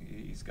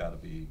 he's got to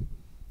be.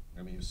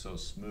 I mean, he was so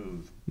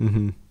smooth.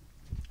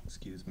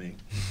 Excuse me.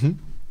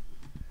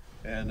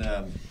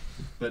 And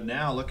but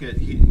now look at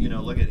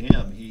look at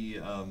him. He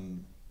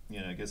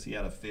I guess he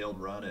had a failed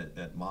run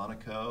at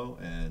Monaco,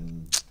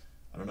 and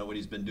I don't know what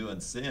he's been doing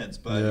since,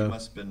 but he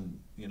must have been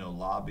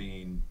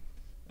lobbying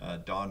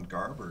Don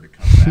Garber to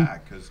come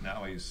back, because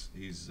now he's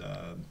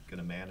going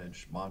to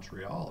manage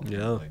Montreal.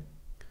 Apparently. Yeah.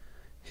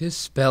 His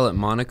spell at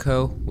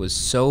Monaco was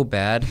so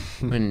bad.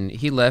 When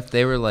he left,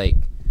 they were like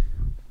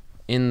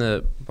in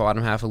the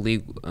bottom half of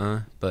league,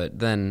 but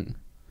then,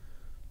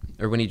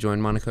 or when he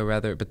joined Monaco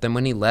rather, but then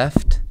when he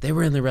left, they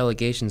were in the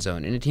relegation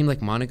zone. And a team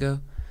like Monaco,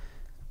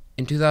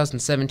 in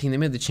 2017, they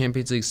made the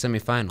Champions League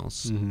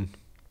semifinals.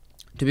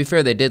 To be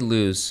fair, they did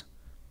lose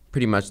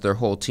pretty much their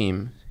whole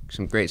team.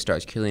 Some great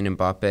stars: Kylian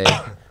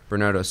Mbappe,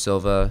 Bernardo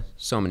Silva,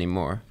 so many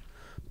more.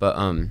 But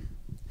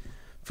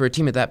for a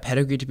team of that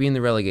pedigree to be in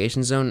the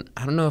relegation zone,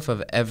 I don't know if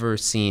I've ever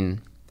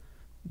seen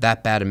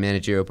that bad a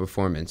managerial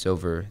performance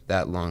over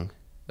that long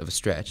of a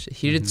stretch.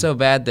 He did so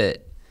bad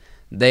that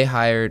they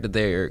hired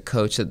their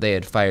coach that they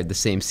had fired the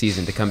same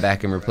season to come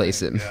back and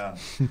replace him. Yeah.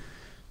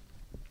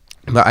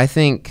 But I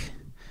think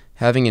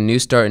having a new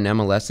start in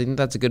MLS, I think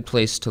that's a good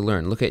place to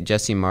learn. Look at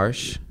Jesse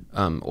Marsch,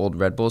 old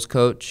Red Bulls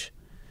coach.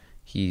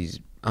 He's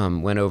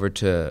went over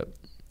to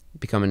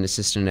become an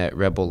assistant at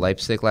Red Bull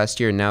Leipzig last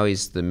year, and now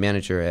he's the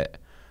manager at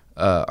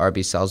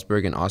RB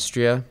Salzburg in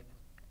Austria,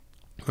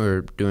 who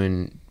are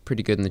doing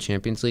pretty good in the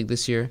Champions League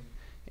this year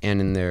and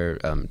in their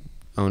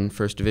own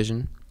first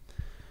division.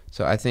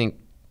 So I think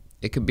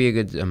it could be a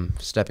good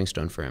stepping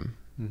stone for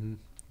him.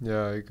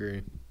 Yeah, I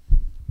agree.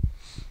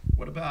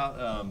 What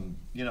about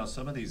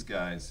some of these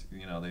guys?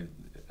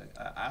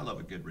 I love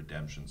a good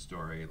redemption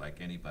story, like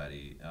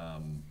anybody.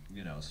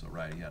 So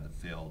right, he had the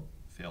failed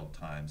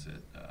times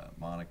at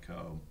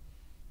Monaco.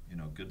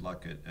 Good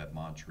luck at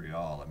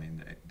Montreal. I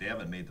mean, they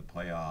haven't made the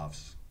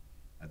playoffs,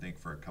 I think,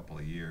 for a couple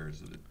of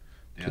years.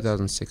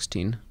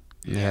 2016.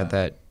 Yeah. They had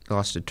that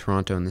lost to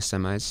Toronto in the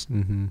semis.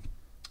 And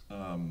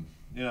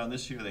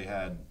this year they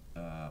had.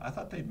 I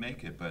thought they'd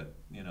make it, but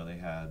they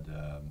had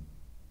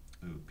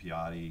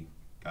Piatti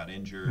got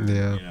injured.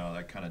 Yeah.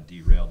 That kind of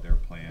derailed their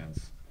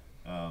plans.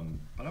 But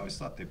I always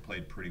thought they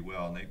played pretty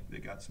well, and they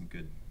got some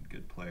good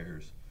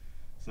players.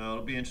 So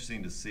it'll be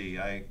interesting to see.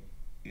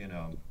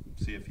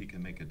 See if he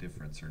can make a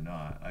difference or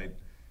not.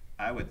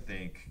 I would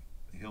think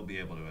he'll be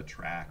able to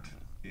attract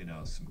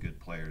some good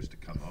players to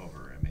come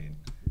over. I mean,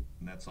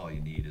 and that's all you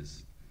need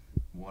is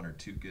one or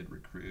two good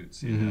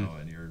recruits, and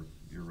you're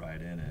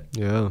right in it.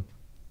 Yeah.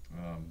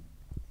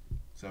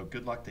 So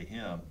good luck to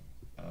him.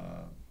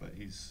 But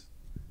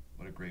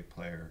what a great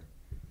player.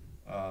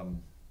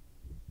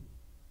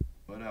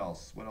 What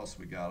else? What else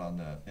we got on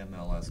the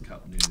MLS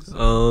Cup news?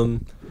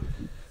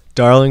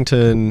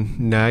 Darlington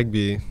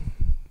Nagbe,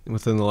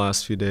 within the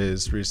last few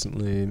days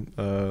recently,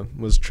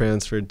 was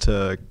transferred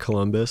to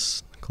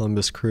Columbus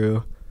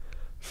Crew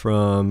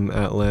from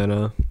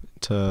Atlanta.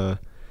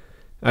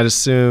 I'd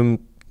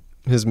assume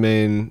his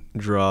main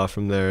draw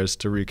from there is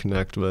to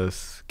reconnect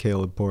with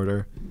Caleb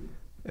Porter.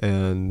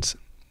 And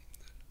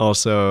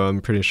also,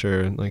 I'm pretty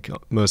sure like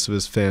most of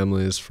his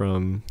family is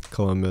from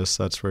Columbus.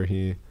 That's where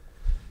he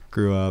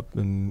grew up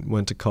and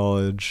went to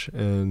college.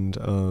 And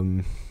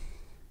so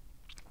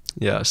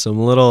I'm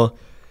a little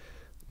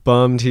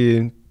bummed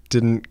he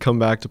didn't come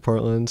back to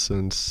Portland,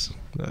 since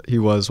he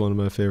was one of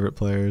my favorite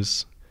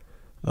players.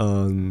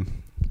 But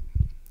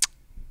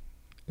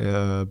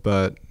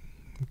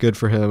good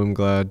for him. I'm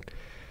glad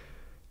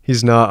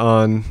he's not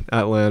on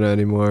Atlanta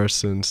anymore,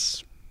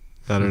 since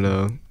I don't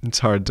know, it's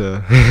hard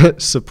to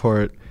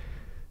support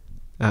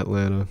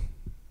Atlanta.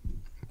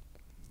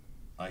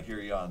 I hear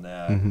you on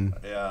that.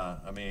 Yeah,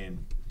 I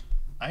mean,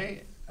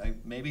 I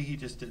maybe he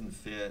just didn't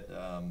fit,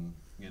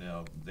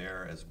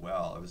 there as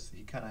well.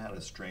 He kind of had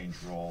a strange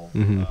role.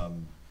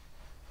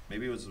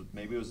 Maybe it was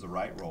the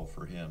right role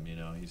for him.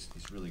 He's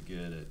really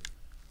good at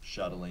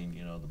shuttling,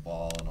 the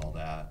ball and all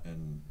that,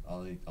 and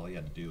all he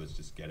had to do was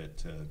just get it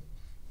to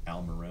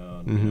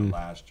Almiron,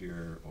 last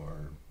year,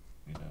 or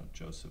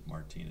Joseph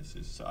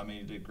Martinez's. So I mean,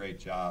 he did a great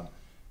job.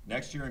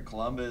 Next year in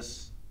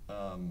Columbus,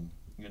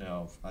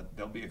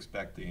 they'll be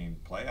expecting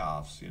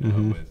playoffs.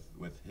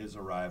 With his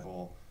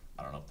arrival,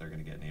 I don't know if they're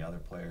going to get any other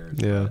players.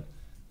 Yeah.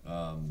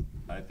 But,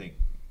 I think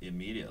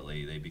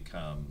immediately they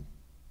become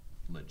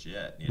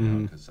legit.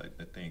 Because I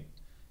think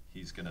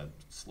he's going to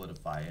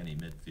solidify any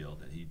midfield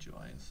that he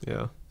joins.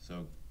 Yeah.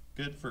 So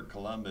good for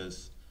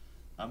Columbus.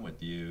 I'm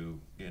with you.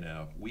 You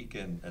know,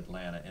 weaken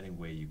Atlanta any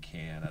way you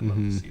can. I'd love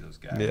to see those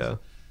guys. Yeah.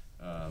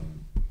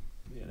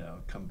 You know,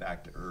 come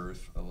back to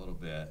earth a little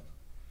bit.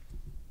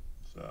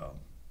 So,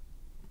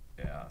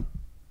 yeah.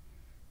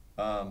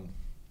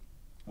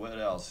 What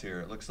else here?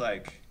 It looks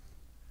like.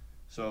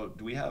 So,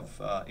 do we have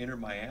Inter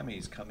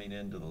Miami's coming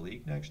into the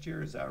league next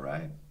year? Is that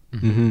right?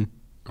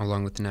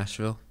 Along with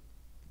Nashville.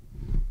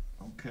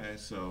 Okay.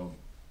 So,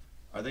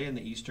 are they in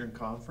the Eastern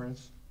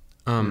Conference?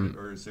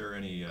 Or is there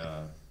any?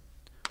 I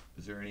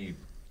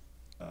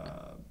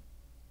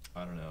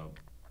don't know,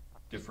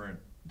 different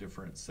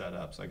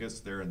setups? I guess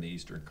they're in the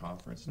Eastern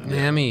Conference now.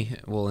 Miami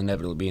will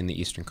inevitably be in the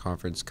Eastern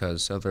Conference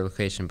because of their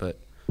location, but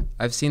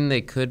I've seen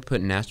they could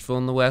put Nashville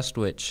in the West,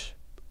 which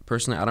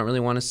personally I don't really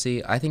want to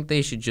see. I think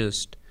they should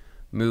just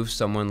move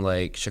someone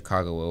like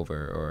Chicago over,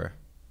 or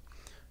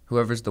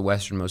whoever's the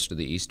westernmost of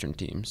the Eastern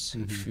teams.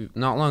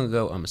 Not long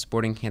ago,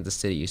 Sporting Kansas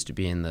City used to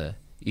be in the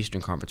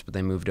Eastern Conference, but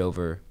they moved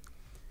over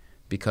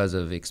because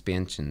of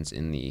expansions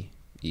in the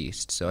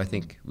East. So I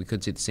think we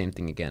could see the same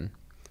thing again.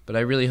 But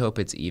I really hope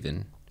it's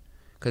even.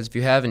 Because if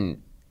you have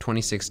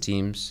 26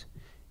 teams,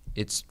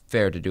 it's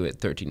fair to do it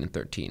 13 and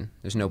 13.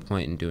 There's no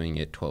point in doing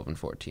it 12 and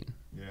 14.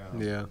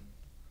 Yeah.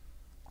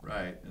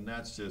 Right, and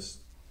that's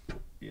just,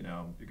 you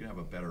know, you're going to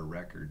have a better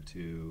record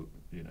too,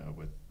 you know,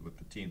 with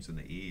the teams in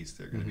the East.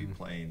 They're going to be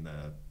playing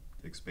the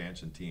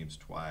expansion teams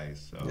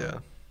twice. So, Yeah.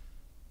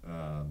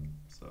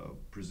 So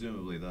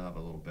presumably they'll have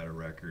a little better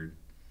record.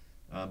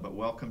 But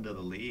welcome to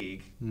the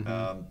league.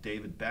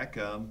 David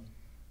Beckham,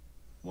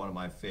 one of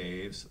my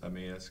faves. I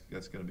mean,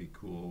 that's going to be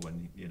cool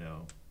when, you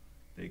know,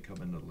 they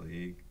come into the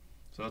league.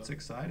 So it's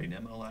exciting.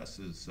 MLS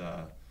is,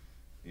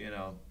 you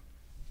know,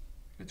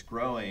 it's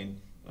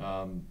growing.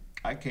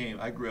 I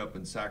grew up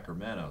in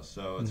Sacramento,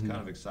 so it's kind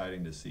of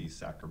exciting to see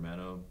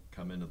Sacramento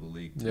come into the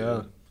league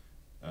too.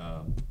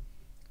 Yeah.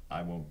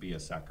 I won't be a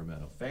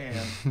Sacramento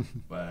fan,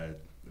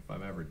 but if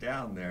I'm ever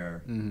down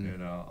there, you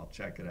know, I'll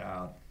check it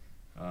out.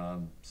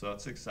 So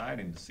it's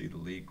exciting to see the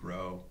league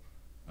grow.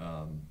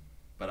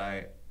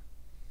 But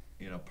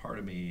you know, part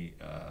of me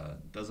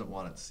doesn't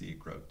want to see it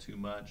grow too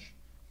much,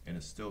 and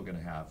it's still going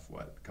to have,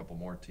 a couple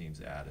more teams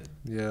added.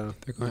 Yeah.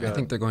 I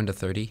think they're going to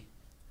 30.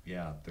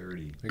 Yeah,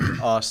 30.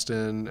 Like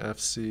Austin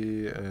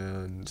FC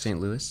and St.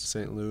 Louis.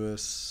 St.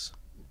 Louis.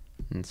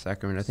 And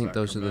Sacramento. I think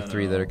those are the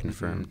three that are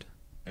confirmed.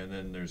 And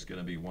then there's going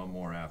to be one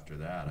more after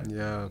that, I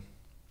think,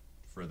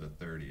 for the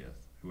 30th,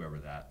 whoever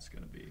that's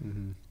going to be.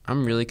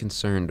 I'm really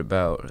concerned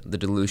about the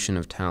dilution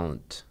of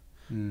talent.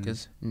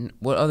 Because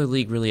what other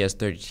league really has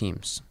 30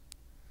 teams?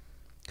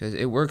 Because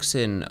it works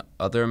in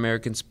other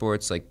American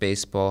sports like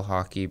baseball,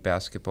 hockey,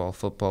 basketball,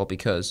 football,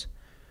 because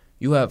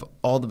you have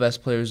all the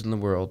best players in the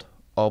world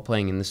all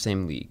playing in the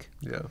same league.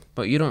 Yeah.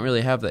 But you don't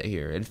really have that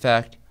here. In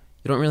fact,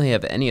 you don't really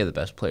have any of the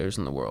best players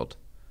in the world.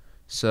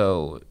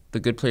 So the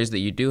good players that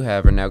you do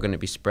have are now going to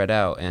be spread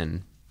out,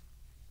 and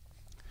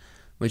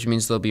which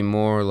means they'll be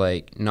more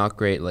like not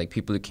great, like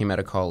people who came out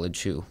of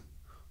college who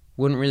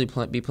wouldn't really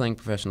be playing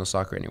professional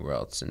soccer anywhere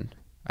else. And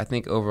I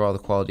think overall the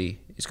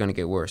quality is going to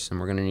get worse, and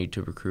we're going to need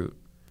to recruit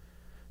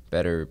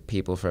better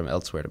people from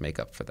elsewhere to make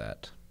up for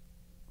that.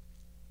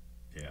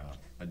 Yeah,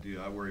 I do.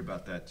 I worry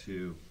about that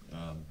too.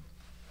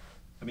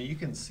 I mean, you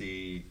can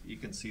see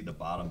the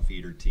bottom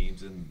feeder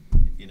teams in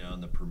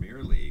the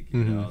Premier League.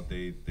 You know,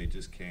 they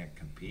just can't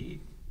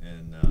compete,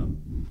 and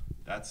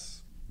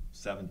that's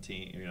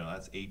 17. You know,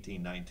 that's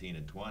 18, 19,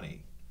 and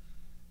 20.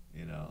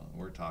 You know,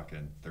 we're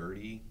talking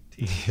 30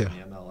 teams in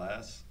the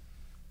MLS.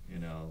 You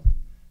know,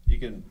 you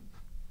can,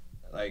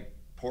 like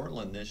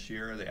Portland this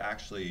year.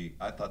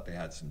 I thought they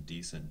had some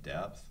decent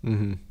depth,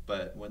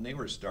 but when they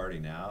were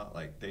starting out,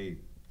 like they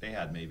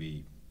had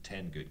maybe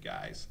 10 good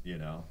guys. You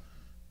know.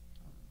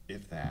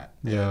 If that.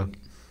 Yeah.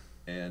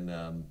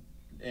 And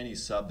any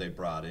sub they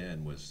brought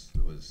in was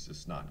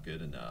just not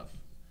good enough.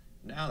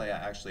 Now they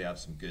actually have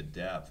some good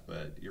depth,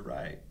 but you're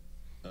right.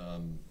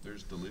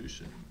 There's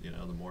dilution. You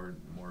know, the more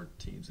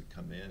teams that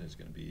come in is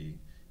going to be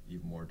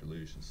even more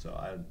dilution. So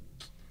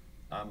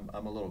I'm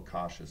a little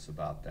cautious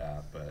about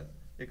that, but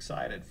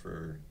excited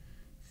for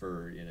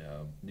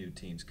new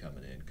teams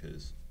coming in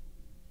because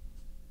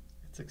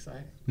it's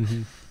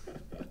exciting.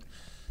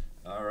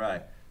 All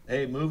right.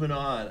 Hey, moving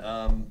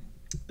on.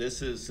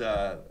 This is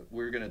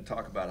we're going to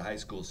talk about high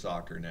school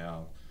soccer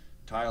now.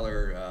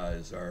 Tyler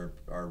is our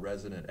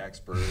resident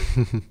expert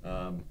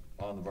on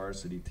the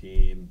varsity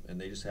team, and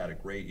they just had a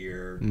great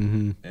year.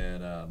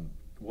 And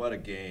what a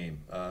game!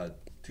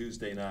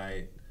 Tuesday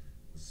night,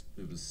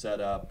 it was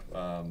set up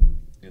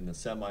in the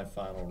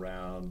semifinal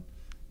round.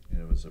 And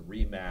it was a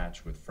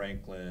rematch with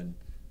Franklin,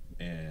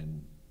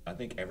 and I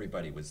think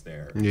everybody was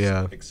there.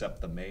 Yeah. Except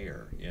the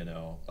mayor. You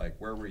know, like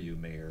where were you,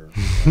 mayor?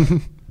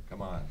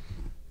 Come on.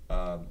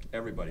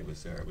 Everybody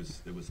was there.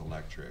 It was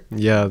electric.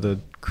 Yeah,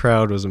 the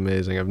crowd was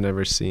amazing. I've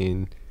never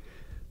seen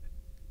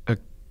a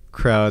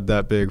crowd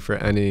that big for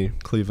any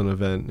Cleveland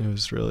event. It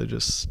was really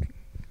just,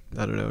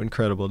 I don't know,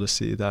 incredible to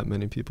see that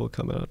many people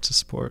come out to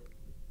support.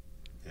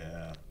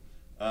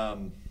 Yeah.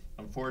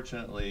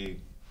 unfortunately,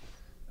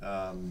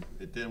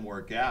 it didn't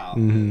work out.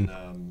 Mm-hmm.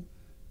 And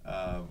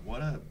I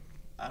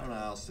don't know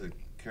how else to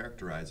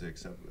characterize it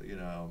except,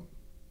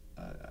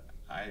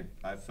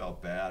 I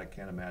felt bad. I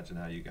can't imagine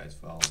how you guys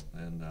felt.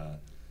 And,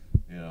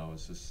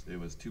 it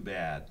was too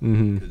bad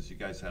because you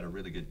guys had a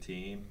really good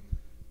team.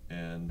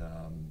 And,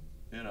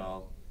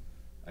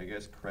 I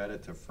guess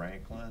credit to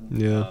Franklin.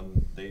 Yeah.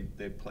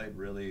 They played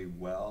really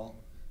well,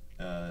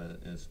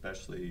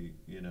 especially,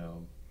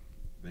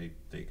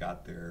 they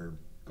got their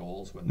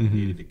goals when they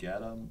needed to get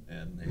them,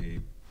 and they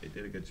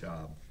did a good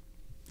job.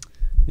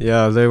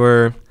 Yeah,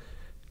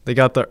 they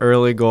got the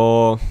early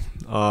goal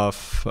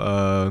off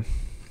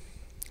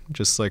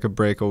just like a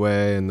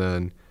breakaway, and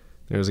then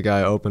there was a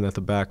guy open at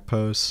the back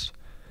post.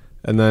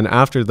 And then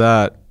after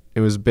that, it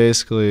was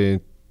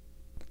basically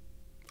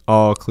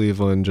all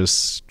Cleveland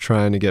just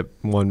trying to get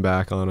one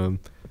back on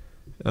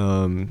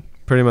them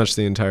pretty much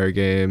the entire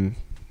game.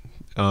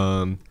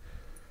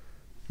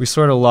 We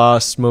sort of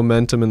lost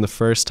momentum in the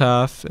first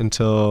half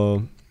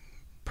until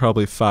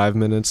probably 5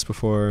 minutes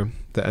before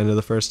the end of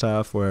the first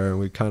half, where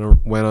we kind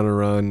of went on a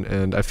run.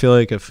 And I feel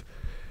like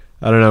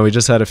we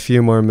just had a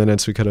few more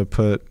minutes, we could have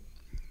put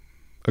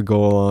a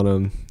goal on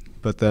them.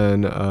 But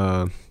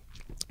then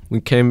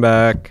we came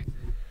back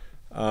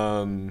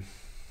in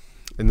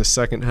the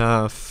second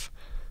half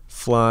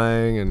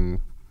flying,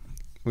 and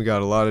we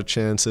got a lot of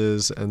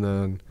chances. And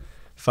then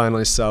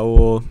finally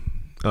Saul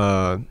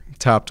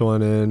tapped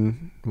one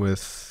in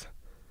with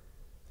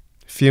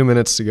a few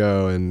minutes to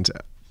go, and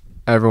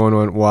everyone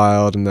went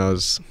wild, and that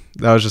was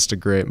just a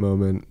great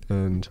moment.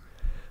 And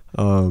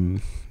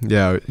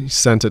he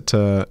sent it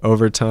to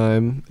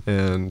overtime,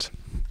 and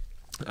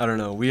I don't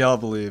know, we all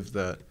believed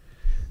that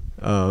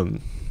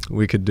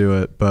we could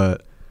do it,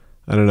 but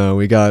I don't know,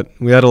 we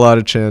had a lot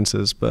of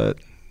chances, but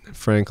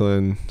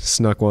Franklin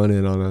snuck one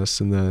in on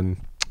us, and then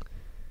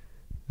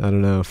I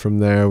don't know, from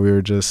there we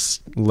were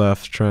just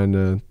left trying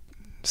to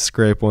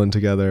scrape one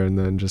together, and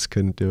then just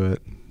couldn't do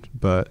it.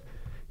 But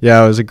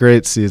yeah, it was a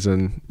great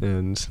season,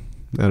 and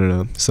I don't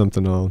know,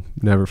 something I'll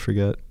never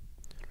forget.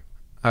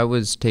 I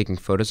was taking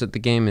photos at the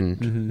game,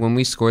 and when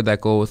we scored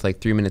that goal with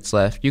like 3 minutes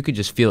left, you could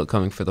just feel it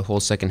coming for the whole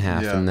second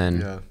half. And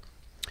then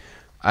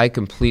I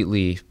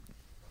completely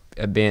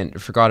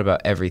forgot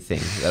about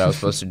everything that I was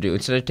supposed to do.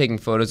 Instead of taking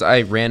photos,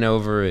 I ran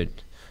over and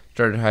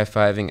started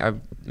high-fiving. I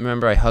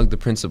remember I hugged the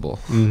principal.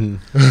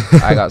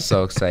 I got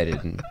so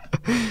excited. And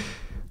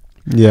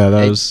yeah,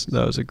 that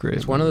was a great.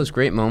 It's one of those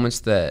great moments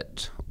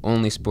that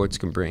only sports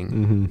can bring,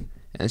 and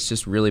it's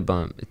just really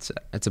it's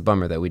a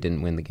bummer that we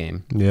didn't win the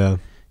game. Yeah,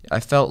 I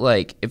felt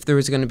like if there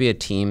was going to be a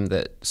team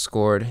that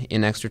scored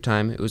in extra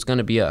time, it was going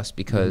to be us,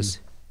 because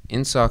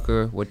in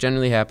soccer, what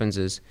generally happens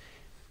is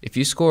if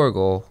you score a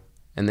goal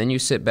and then you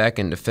sit back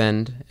and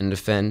defend and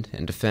defend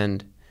and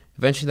defend,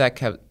 eventually that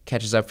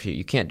catches up to you.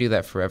 You can't do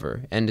that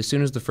forever. And as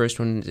soon as the first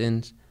one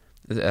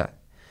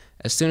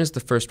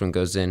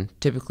goes in,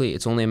 typically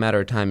it's only a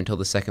matter of time until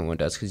the second one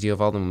does, because you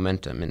have all the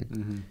momentum.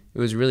 And it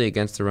was really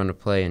against the run of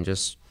play, and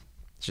just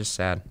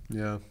sad.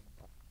 Yeah.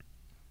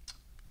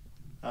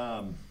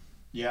 All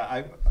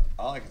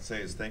I can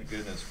say is thank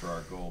goodness for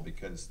our goal,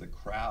 because the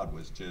crowd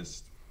was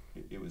just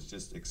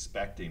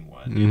expecting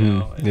one,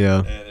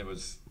 And it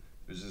was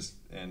just,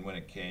 and when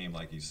it came,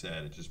 like you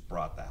said, it just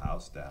brought the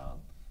house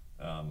down.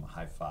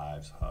 High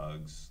fives,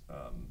 hugs,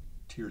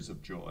 tears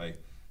of joy.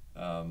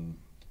 I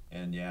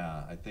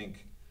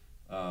think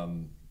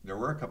there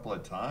were a couple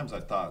of times I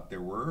thought they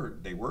were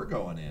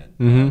going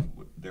in.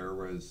 There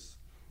was,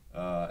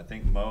 I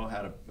think Mo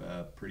had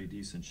a pretty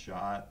decent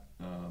shot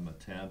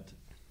attempt,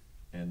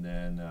 and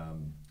then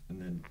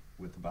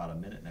with about a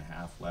minute and a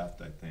half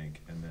left, I think,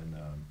 and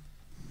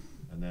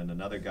then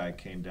another guy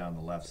came down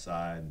the left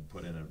side and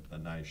put in a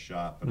nice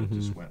shot, but it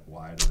just went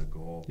wide of the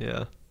goal.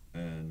 Yeah.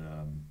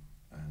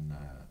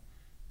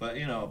 But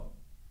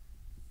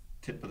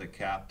tip of the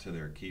cap to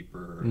their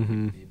keeper.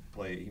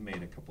 He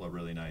made a couple of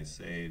really nice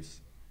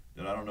saves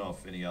that I don't know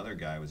if any other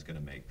guy was going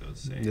to make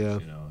those saves. Yeah.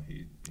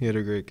 He had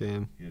a great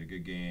game. He had a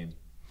good game.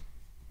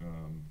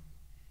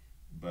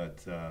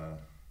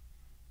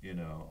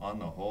 On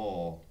the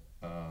whole,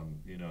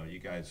 you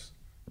guys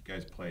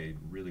played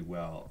really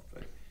well.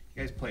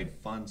 You guys played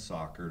fun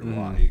soccer to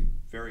watch.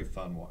 Very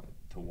fun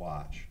to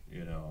watch.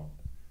 The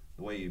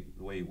way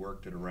you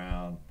worked it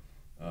around.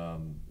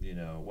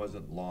 It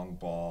wasn't long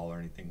ball or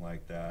anything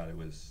like that. It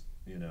was,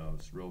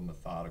 it's real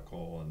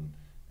methodical,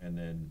 and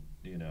then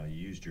you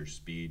used your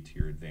speed to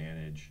your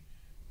advantage.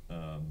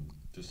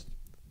 Just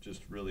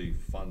really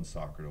fun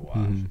soccer to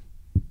watch.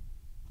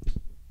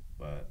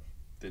 But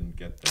didn't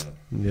get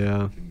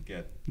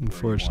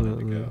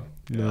unfortunately where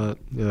you wanted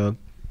to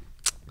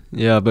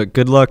go. But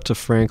good luck to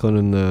Franklin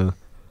in the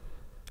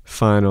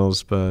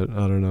finals. But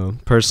I don't know.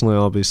 Personally,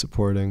 I'll be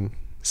supporting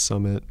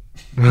Summit.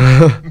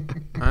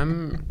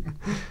 I'm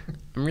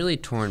really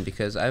torn,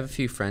 because I have a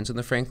few friends in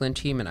the Franklin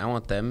team, and I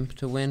want them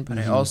to win, but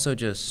I also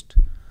just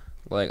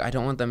I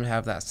don't want them to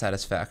have that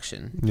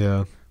satisfaction.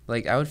 Yeah.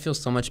 I would feel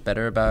so much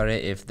better about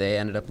it if they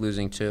ended up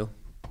losing too.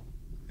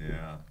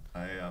 Yeah,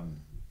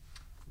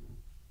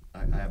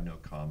 I have no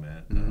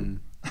comment.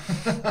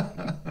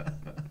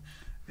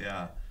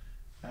 Yeah.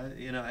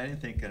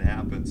 Anything can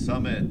happen.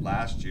 Summit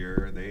last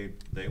year,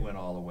 they went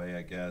all the way,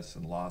 I guess,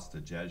 and lost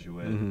to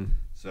Jesuit.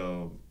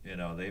 So,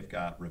 they've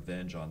got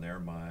revenge on their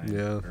mind,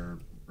 or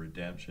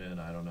redemption,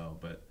 I don't know.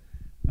 But,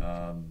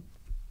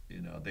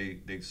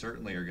 they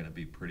certainly are going to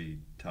be pretty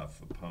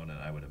tough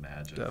opponent, I would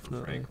imagine. Definitely.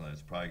 For Franklin.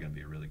 It's probably going to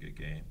be a really good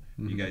game.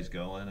 You guys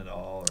going at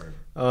all? Or?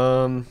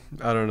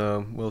 I don't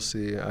know. We'll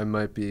see. I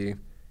might be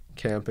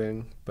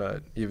camping,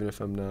 but even if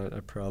I'm not,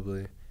 I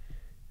probably,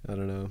 I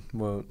don't know,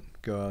 won't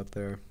go out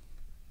there.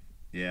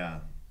 Yeah.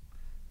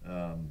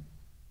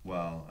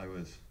 Well,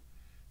 I'm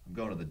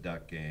going to the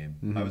Duck game.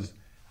 I was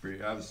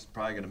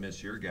probably going to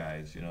miss your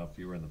guys, if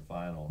you were in the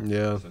final.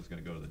 Yeah. So I was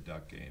going to go to the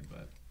Duck game,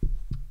 but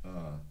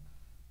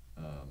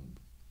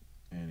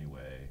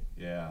anyway,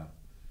 yeah.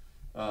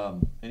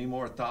 Any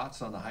more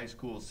thoughts on the high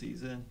school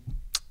season?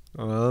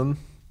 I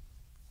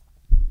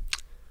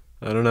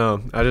don't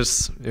know.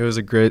 It was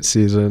a great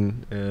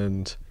season,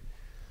 and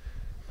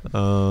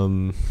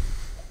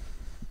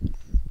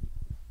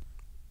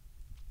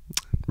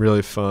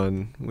really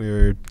fun. We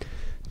were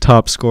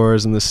top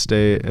scorers in the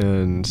state,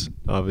 and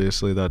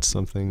obviously that's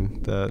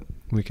something that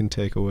we can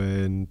take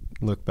away and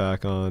look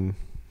back on,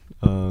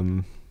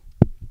 and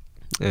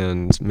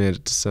made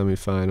it to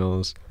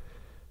semifinals.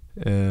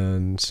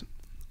 And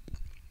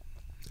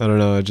I don't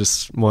know, I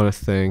just want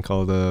to thank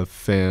all the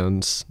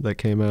fans that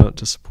came out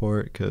to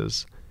support,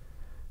 because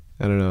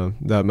I don't know,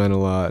 that meant a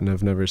lot, and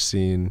I've never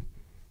seen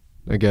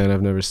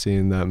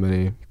that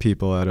many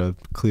people at a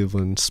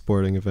Cleveland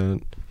sporting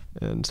event,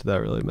 and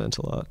that really meant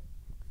a lot.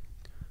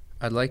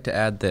 I'd like to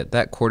add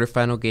that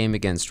quarterfinal game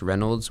against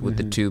Reynolds with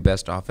the two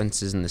best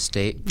offenses in the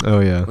state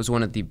was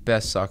one of the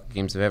best soccer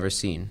games I've ever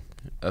seen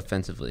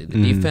offensively.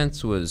 The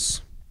defense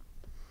was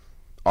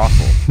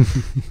awful,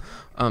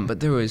 but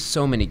there was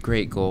so many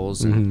great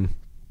goals, and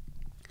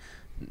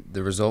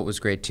the result was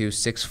great too,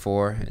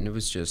 6-4, and it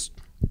was just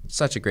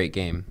such a great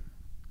game.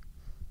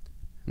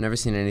 I've never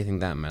seen anything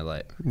like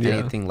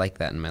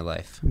that in my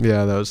life.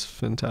 Yeah, that was a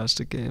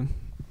fantastic game.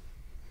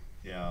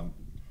 Yeah.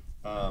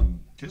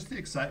 Just the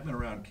excitement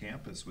around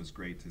campus was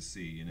great to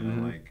see.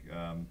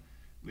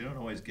 We don't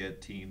always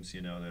get teams,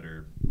 that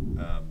are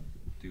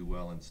do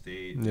well in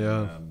state.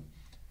 Yeah. And,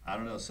 I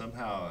don't know.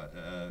 Somehow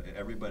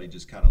everybody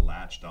just kind of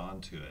latched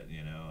onto it,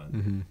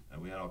 and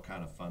we had all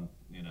kind of fun.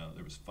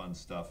 There was fun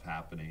stuff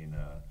happening.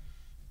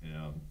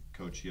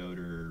 Coach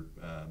Yoder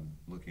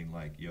looking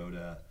like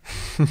Yoda,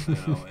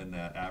 in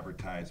that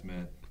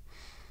advertisement.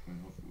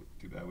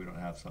 Too bad we don't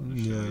have something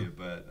to show you,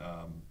 but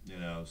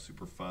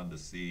super fun to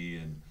see,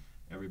 and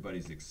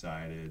everybody's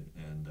excited,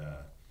 and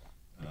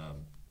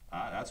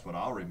that's what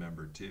I'll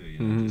remember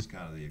too. Just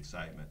kind of the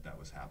excitement that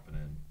was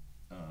happening.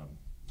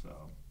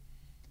 So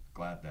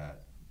glad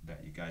that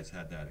you guys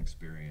had that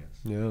experience.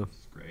 Yeah,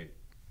 it's great.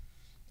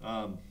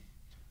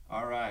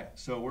 All right,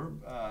 so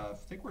I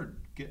think we're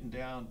getting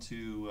down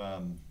to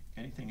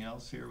anything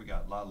else here. We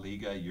got La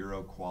Liga,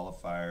 Euro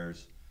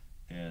qualifiers,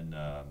 and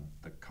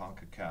the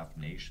CONCACAF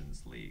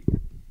Nations League.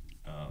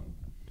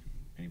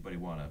 Anybody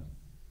want to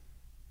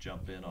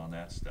jump in on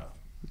that stuff?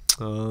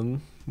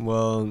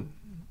 Well,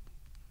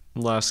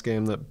 last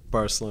game that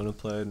Barcelona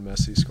played,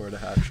 Messi scored a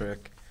hat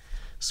trick,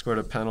 scored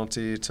a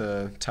penalty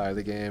to tie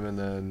the game, and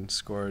then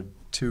scored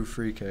 2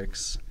 free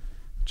kicks,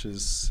 which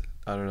is,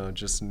 I don't know,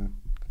 just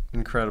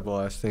incredible.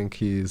 I think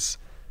he's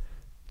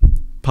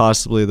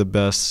possibly the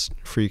best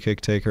free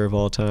kick taker of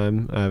all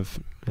time.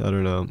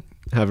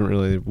 Haven't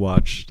really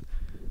watched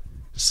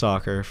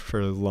soccer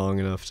for long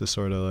enough to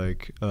sort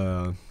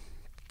of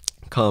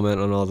comment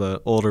on all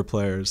the older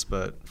players,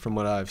 but from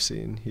what I've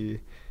seen,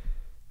 he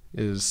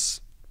is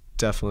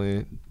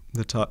definitely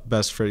the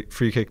best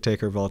free kick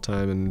taker of all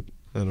time, and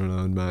I don't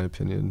know, in my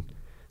opinion,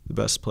 the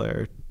best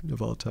player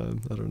of all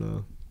time. I don't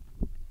know.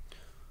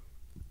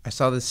 I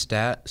saw this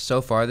stat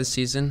so far this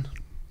season.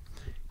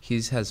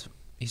 He's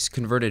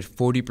converted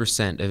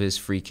 40% of his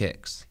free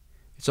kicks.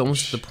 It's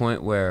almost to the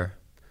point where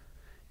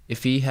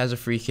if he has a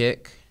free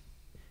kick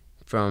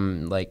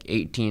from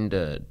 18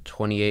 to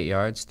 28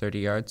 yards, 30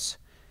 yards,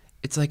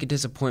 it's like a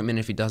disappointment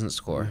if he doesn't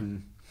score.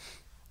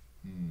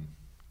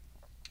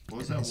 What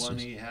was that one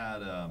he had?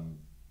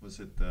 What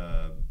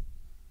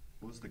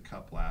was the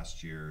cup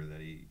last year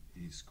that he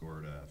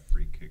scored a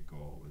free kick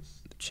goal?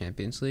 Was the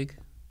Champions League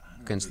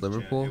against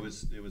Liverpool? It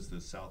was the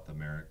South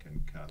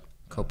American Cup.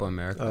 Copa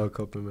America. Oh,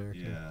 Copa America.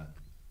 Yeah,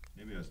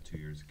 maybe it was 2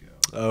 years ago.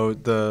 Oh,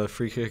 the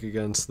free kick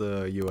against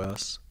the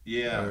U.S.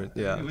 Yeah,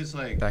 it was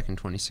back in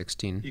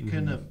 2016. You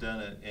couldn't have done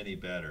it any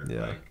better.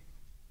 Yeah.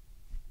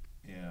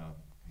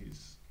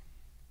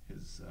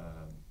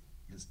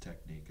 His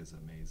technique is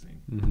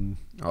amazing.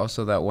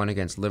 Also, that one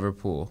against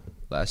Liverpool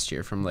last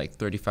year from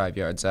 35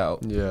 yards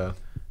out. Yeah.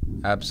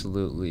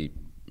 Absolutely,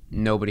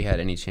 nobody had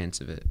any chance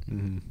of it.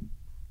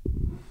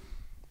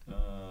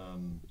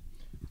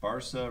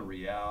 Barca,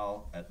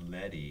 Real,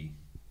 Atleti,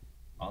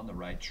 on the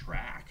right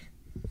track.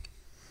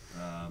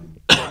 Are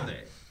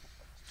they?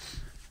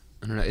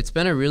 I don't know. It's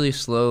been a really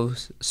slow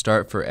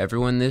start for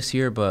everyone this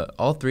year, but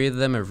all three of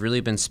them have really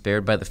been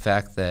spared by the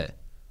fact that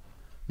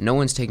no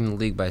one's taking the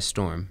league by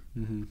storm.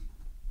 Mm-hmm.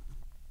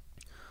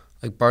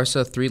 Like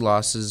Barca, 3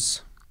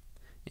 losses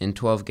in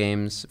 12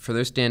 games. For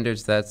their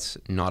standards, that's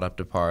not up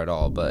to par at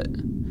all. But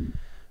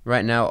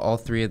right now, all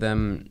three of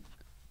them,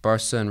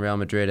 Barca and Real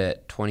Madrid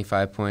at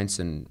 25 points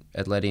and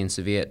Atleti and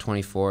Sevilla at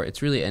 24,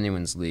 it's really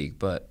anyone's league.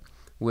 But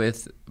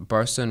with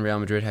Barca and Real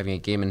Madrid having a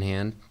game in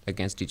hand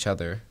against each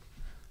other,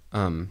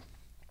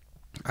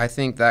 I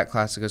think that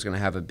Clasico is going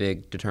to have a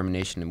big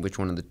determination in which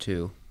one of the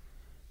two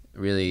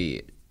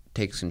really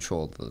takes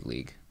control of the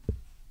league.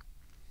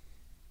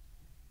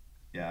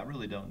 Yeah, I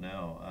really don't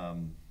know.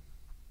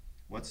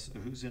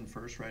 Who's in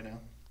first right now?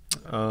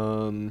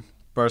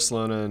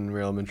 Barcelona and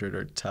Real Madrid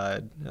are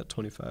tied at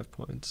 25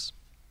 points.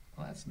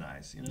 Well, that's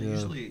nice. You know,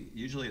 Yeah.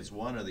 usually it's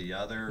one or the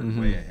other Mhm.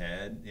 way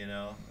ahead. You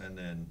know, and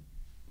then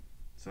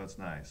so it's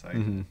nice.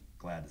 I'm Mhm.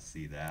 glad to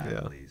see that Yeah.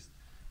 at least.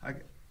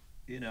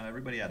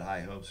 Everybody had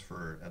high hopes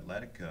for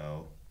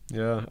Atletico.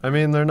 Yeah, I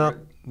mean they're not.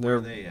 Where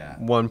are They're they at?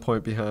 1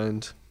 point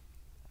behind.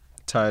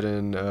 Tied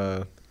in.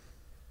 They're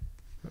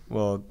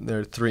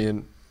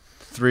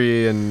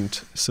 3 and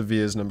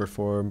Sevilla's number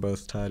 4,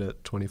 both tied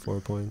at 24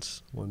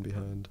 points, one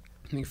behind.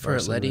 I think for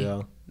Barca and Atleti,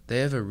 Real. they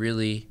have a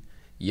really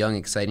young,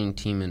 exciting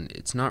team, and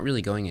it's not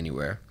really going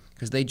anywhere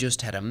because they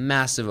just had a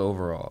massive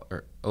overhaul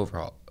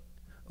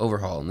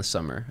in the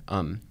summer.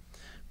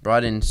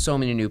 Brought in so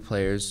many new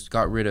players,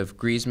 got rid of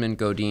Griezmann,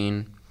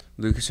 Godin,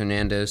 Lucas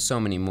Hernandez, so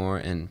many more,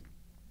 and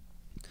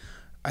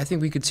I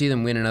think we could see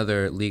them win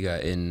another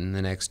Liga in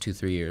the next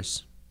 2-3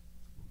 years.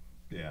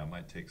 Yeah, it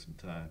might take some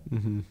time.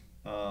 Mm-hmm.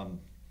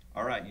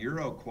 All right,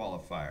 Euro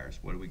qualifiers.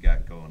 What do we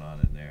got going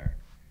on in there?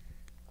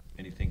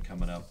 Anything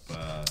coming up?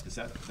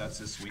 That's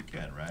this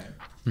weekend, right?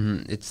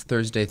 It's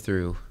Thursday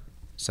through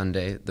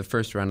Sunday. The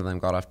first round of them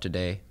got off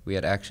today. We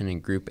had action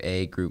in Group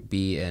A, Group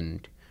B,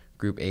 and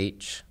Group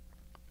H.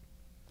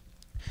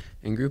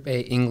 In Group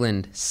A,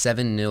 England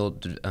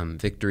 7-0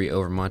 victory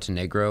over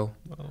Montenegro,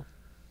 Wow.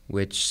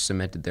 which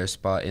cemented their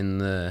spot in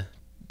the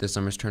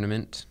summer's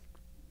tournament.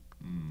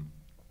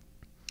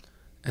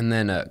 And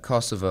then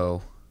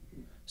Kosovo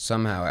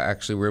somehow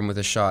actually were in with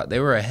a shot. They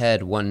were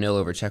ahead 1-0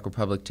 over Czech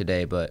Republic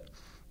today, but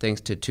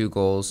thanks to 2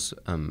 goals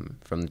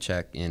from the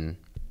Czech in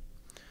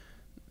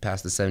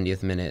past the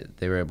 70th minute,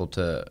 they were able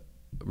to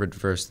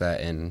reverse that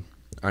and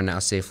are now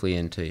safely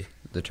into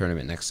the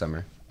tournament next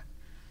summer.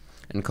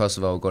 And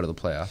Kosovo will go to the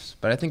playoffs.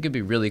 But I think it'd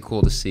be really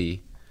cool to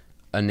see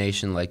a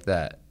nation like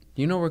that.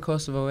 Do you know where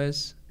Kosovo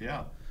is?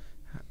 Yeah.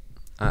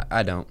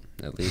 I don't,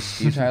 at least.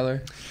 Do you,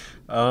 Tyler?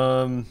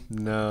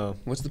 No.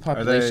 What's the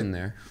population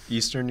there?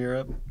 Eastern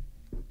Europe?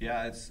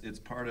 Yeah, it's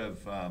part of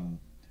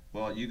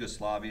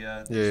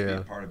Yugoslavia. It Yeah, used to be yeah.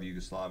 a part of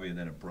Yugoslavia, and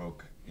then it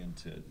broke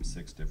into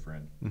 6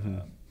 different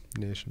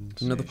Nations.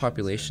 Do you know the nations,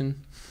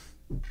 population?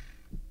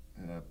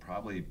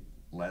 probably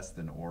less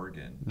than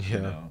Oregon. Yeah.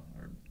 You know,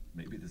 or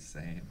maybe the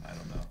same. I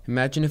don't know.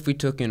 Imagine if we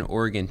took an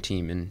Oregon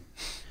team and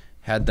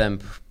had them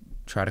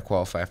try to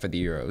qualify for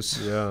the Euros.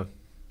 Yeah,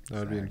 that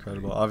would be Exactly.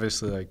 incredible.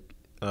 Obviously,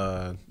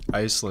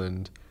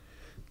 Iceland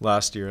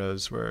last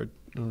Euros were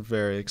a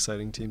very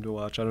exciting team to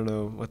watch. I don't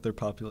know what their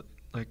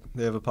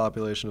they have a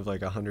population of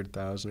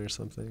 100,000 or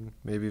something,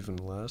 maybe even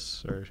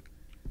less or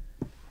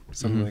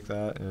something Mhm. like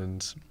that,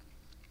 and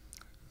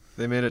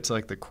they made it to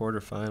the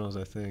quarterfinals,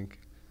 I think.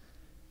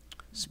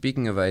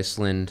 Speaking of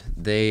Iceland,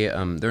 their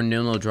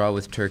 0-0 draw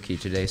with Turkey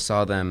today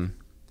saw them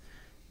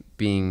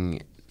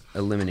being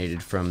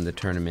eliminated from the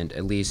tournament,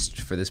 at least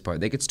for this part.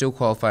 They could still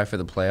qualify for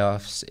the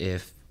playoffs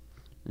if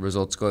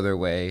results go their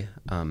way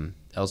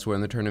elsewhere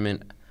in the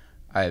tournament.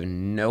 I have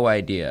no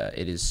idea.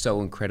 It is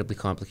so incredibly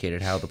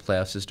complicated how the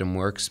playoff system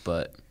works,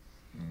 but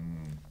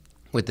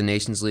with the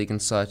Nations League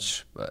and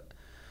such, but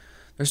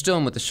they're still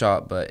in with the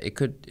shot, but it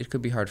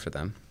could be hard for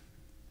them.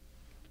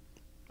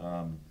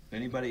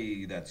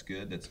 Anybody that's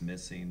good that's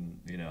missing,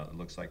 it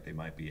looks like they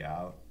might be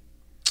out.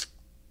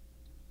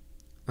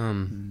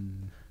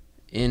 In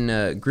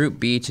Group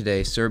B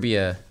today,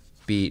 Serbia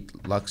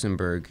beat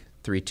Luxembourg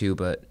 3-2,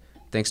 but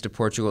thanks to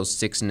Portugal's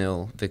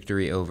 6-0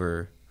 victory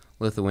over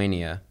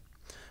Lithuania,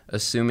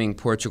 assuming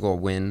Portugal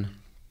win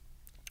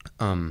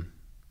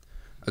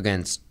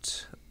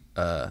against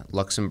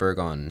Luxembourg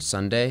on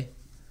Sunday,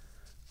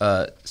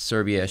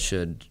 Serbia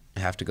should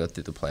have to go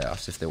through the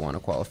playoffs if they want to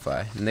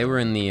qualify. And they were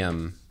in the Yeah,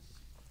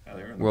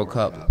 they were in the World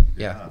Cup.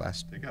 Yeah,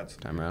 last they got some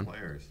time good around.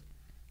 players.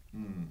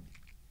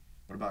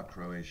 What about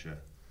Croatia?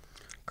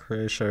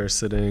 Croatia are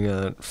sitting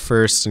at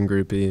first in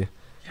Group E.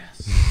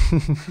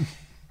 Yes.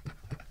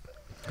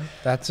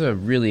 That's a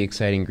really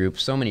exciting group.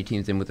 So many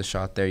teams in with a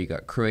shot there. You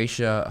got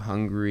Croatia,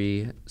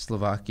 Hungary,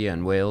 Slovakia,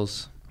 and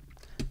Wales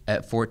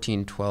at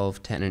 14,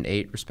 12, 10, and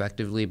 8,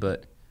 respectively.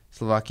 But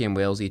Slovakia and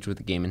Wales each with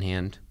a game in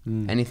hand.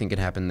 Anything can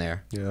happen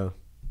there. Yeah.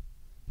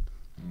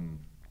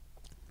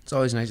 It's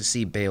always nice to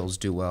see Bales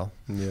do well.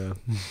 Yeah.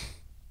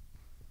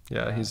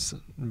 Yeah, he's a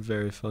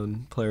very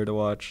fun player to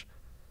watch.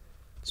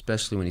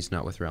 Especially when he's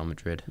not with Real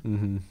Madrid.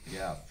 Mm-hmm.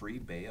 Yeah, free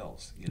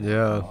Bales.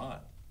 Yeah. Come on.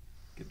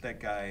 Get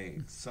that guy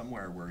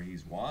somewhere where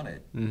he's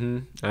wanted.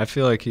 I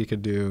feel like he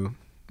could do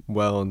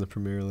well in the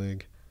Premier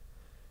League.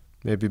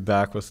 Maybe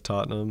back with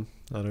Tottenham.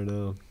 I don't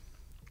know.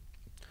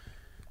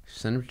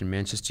 Send him to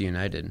Manchester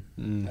United.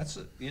 That's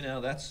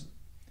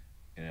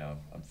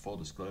on full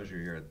disclosure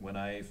here. When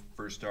I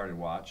first started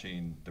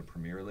watching the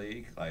Premier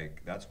League,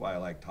 like that's why I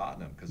like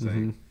Tottenham, because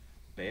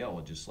Bale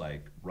would just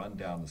like run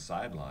down the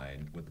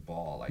sideline with the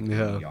ball like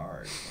 80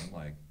 yards. I'm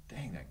like,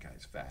 dang, that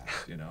guy's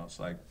fast,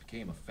 So I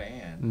became a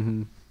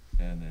fan,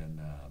 and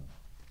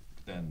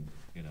then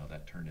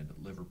that turned into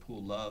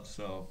Liverpool love.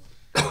 So,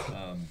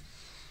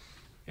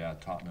 yeah,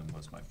 Tottenham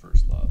was my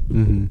first love.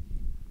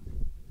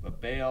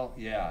 But Bale,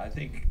 yeah, I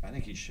think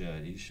he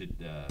should. He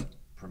should.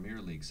 Premier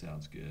League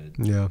sounds good.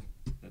 Yeah.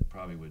 That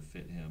probably would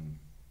fit him,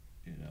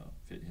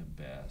 fit him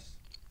best.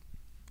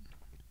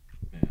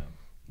 Yeah.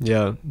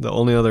 Yeah, the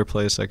only other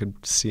place I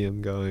could see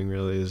him going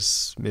really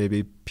is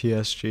maybe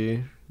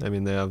PSG. I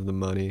mean, they have the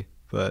money,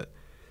 but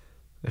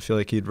I feel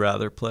like he'd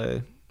rather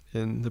play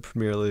in the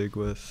Premier League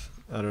with,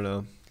 I don't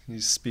know, he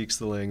speaks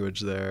the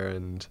language there,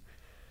 and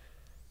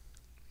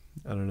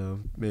I don't know,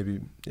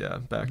 maybe,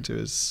 back to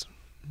his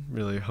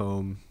really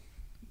home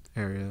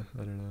area.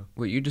 I don't know.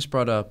 What you just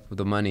brought up with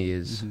the money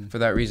is, for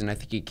that reason, I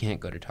think he can't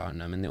go to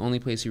Tottenham. And the only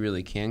place he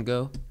really can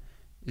go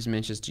is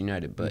Manchester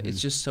United. But it's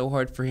just so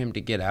hard for him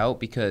to get out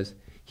because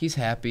he's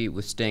happy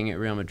with staying at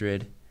Real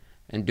Madrid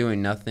and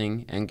doing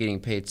nothing and getting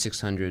paid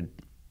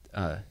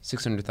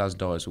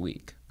 $600,000 a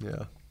week.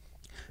 Yeah.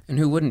 And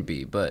who wouldn't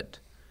be? But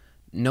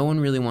no one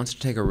really wants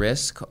to take a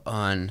risk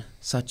on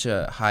such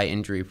a high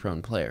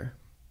injury-prone player.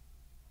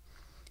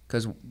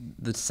 Because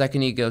the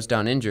second he goes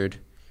down injured,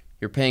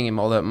 you're paying him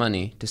all that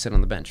money to sit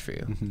on the bench for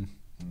you.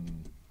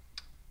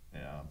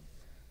 Yeah.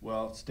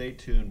 Well, stay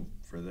tuned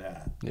for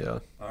that. Yeah.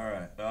 All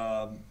right.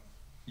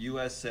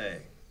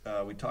 USA.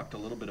 We talked a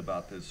little bit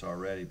about this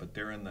already, but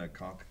they're in the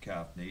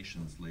CONCACAF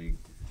Nations League.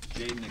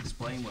 Jaden,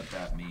 explain what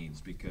that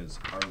means, because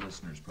our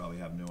listeners probably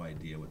have no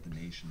idea what the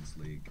Nations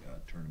League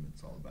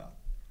tournament's all about.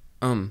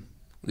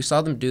 We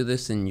saw them do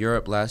this in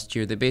Europe last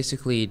year. They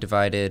basically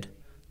divided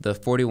the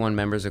 41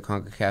 members of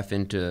CONCACAF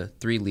into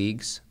 3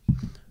 leagues.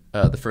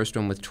 The first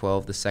one with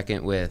 12, the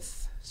second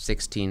with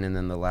 16, and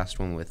then the last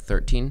one with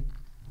 13.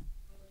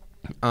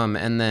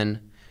 And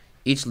then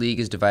each league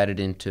is divided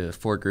into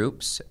 4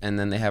 groups, and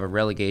then they have a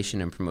relegation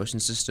and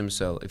promotion system.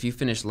 So if you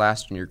finish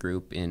last in your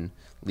group in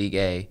League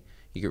A,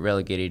 you get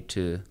relegated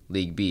to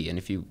League B. And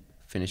if you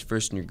finish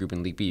first in your group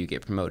in League B, you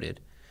get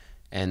promoted.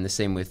 And the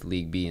same with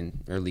League B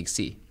or League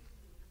C.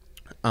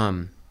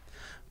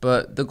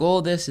 But the goal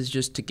of this is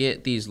just to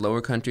get these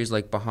lower countries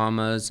like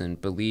Bahamas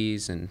and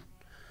Belize and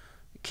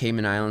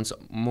Cayman Islands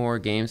more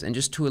games, and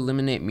just to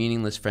eliminate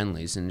meaningless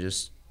friendlies and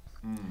just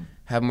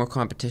have more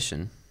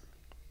competition.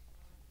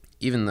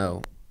 Even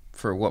though,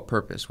 for what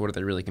purpose? What are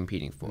they really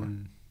competing for?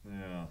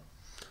 Yeah.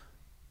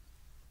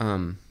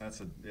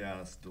 That's a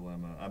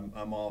dilemma.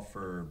 I'm all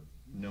for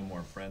no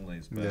more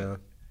friendlies, but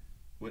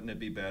wouldn't it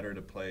be better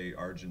to play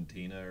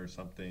Argentina or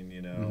something?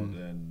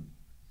 Than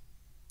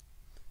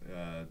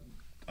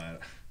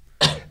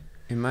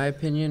in my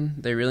opinion,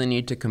 they really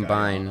need to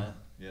combine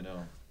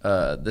Guyana,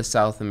 the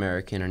South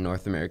American or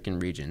North American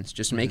regions.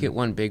 Just make it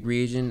one big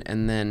region,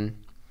 and then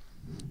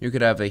you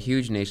could have a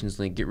huge Nations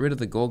League, get rid of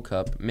the Gold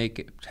Cup,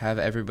 have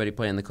everybody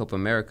play in the Copa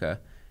America,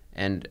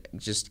 and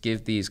just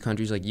give these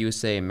countries like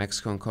USA,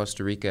 Mexico, and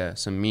Costa Rica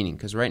some meaning.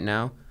 Because right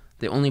now,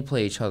 they only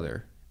play each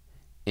other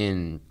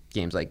in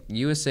games. Like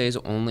USA's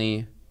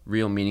only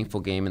real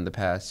meaningful game in the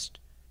past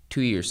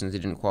 2 years, since they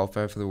didn't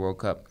qualify for the World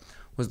Cup,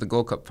 was the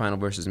Gold Cup final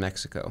versus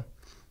Mexico.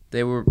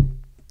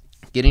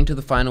 Getting to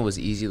the final was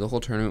easy. The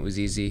whole tournament was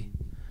easy.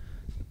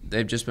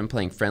 They've just been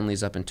playing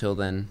friendlies up until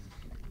then.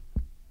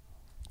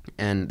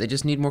 And they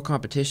just need more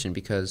competition,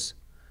 because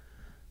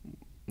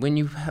when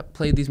you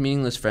play these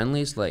meaningless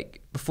friendlies,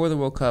 like before the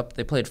World Cup,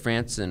 they played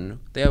France, and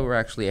they were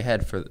actually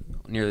ahead for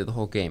nearly the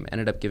whole game.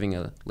 Ended up giving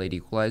a late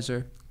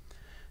equalizer,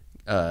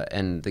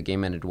 and the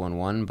game ended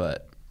 1-1.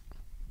 But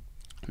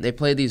they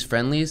play these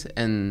friendlies,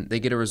 and they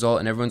get a result,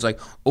 and everyone's like,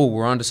 oh,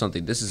 we're on to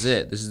something. This is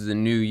it. This is the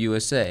new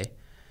USA.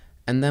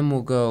 And then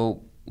we'll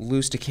go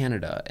lose to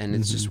Canada, and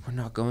it's just, we're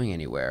not going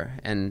anywhere.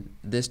 And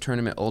this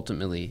tournament,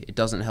 ultimately, it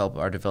doesn't help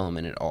our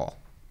development at all.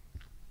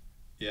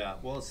 Yeah,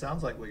 well, it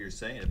sounds like what you're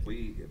saying. If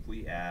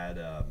we add,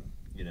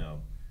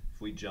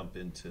 if we jump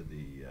into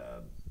the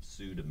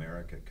Sud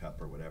America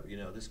Cup or whatever,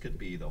 this could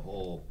be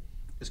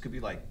this could be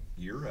like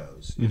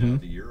Euros,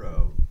 the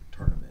Euro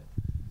tournament.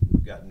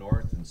 We've got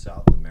North and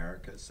South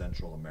America,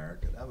 Central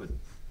America. That would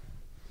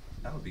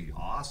be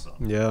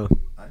awesome. Yeah.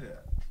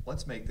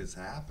 Let's make this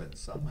happen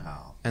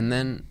somehow. And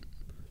then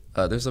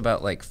there's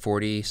about like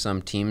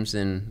 40-some teams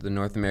in the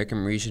North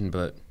American region,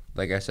 but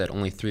like I said,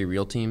 only 3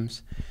 real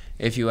teams.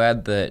 If you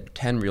add the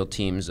 10 real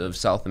teams of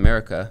South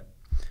America,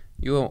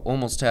 you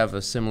almost have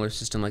a similar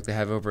system like they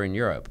have over in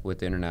Europe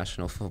with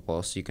international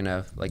football. So you can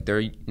have, like,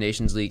 their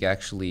Nations League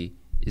actually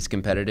is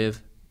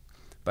competitive.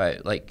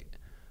 But, like,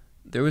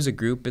 there was a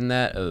group in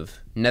that of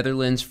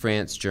Netherlands,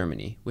 France,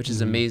 Germany, which is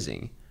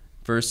amazing,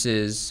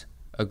 versus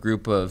a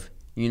group of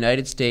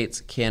United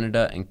States,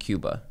 Canada, and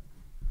Cuba.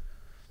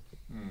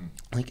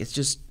 Like, it's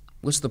just,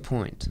 what's the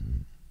point?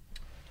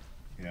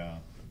 Yeah.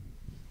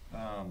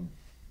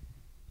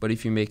 But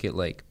if you make it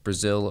like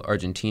Brazil,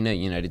 Argentina,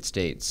 United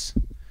States,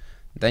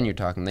 then you're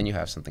talking, then you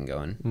have something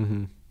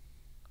going.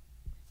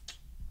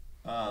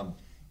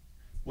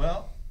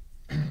 Well,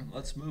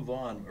 let's move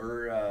on.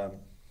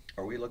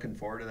 Are we looking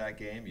forward to that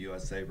game,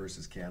 USA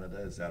versus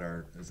Canada? Is that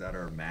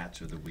our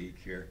match of the week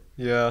here?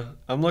 Yeah,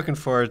 I'm looking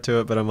forward to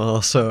it, but I'm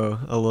also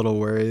a little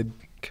worried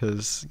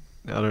because,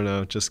 I don't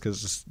know, just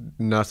because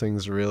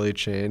nothing's really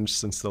changed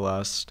since the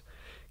last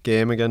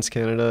game against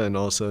Canada, and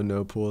also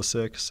no pool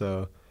sick,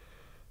 so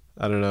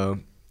I don't know.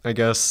 I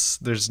guess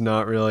there's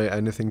not really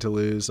anything to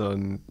lose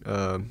on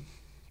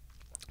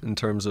in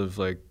terms of,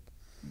 like,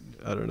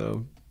 I don't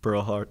know,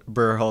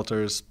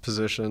 Berhalter's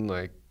position.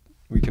 Like,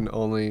 we can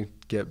only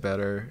get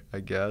better,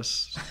 I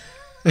guess.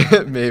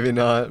 Maybe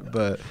not,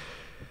 but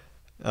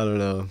I don't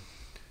know.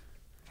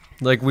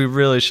 Like, we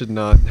really should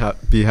not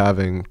be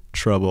having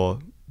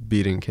trouble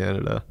beating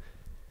Canada,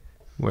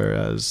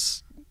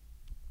 whereas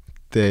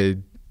they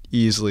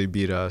easily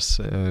beat us,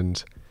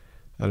 and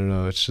I don't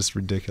know, it's just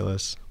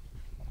ridiculous.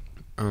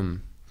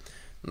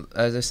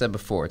 As I said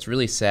before, it's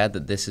really sad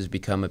that this has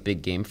become a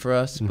big game for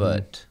us,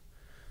 but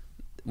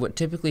what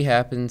typically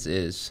happens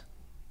is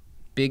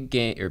big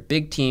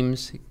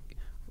teams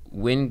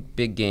win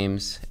big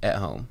games at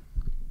home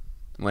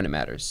when it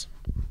matters.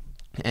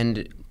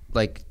 And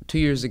like 2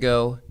 years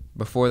ago,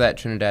 before that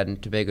Trinidad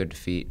and Tobago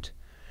defeat,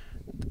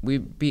 we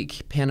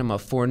beat Panama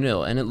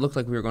 4-0, and it looked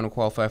like we were going to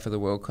qualify for the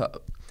World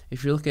Cup.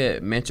 If you look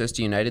at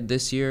Manchester United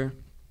this year,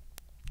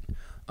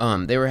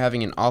 they were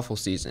having an awful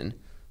season.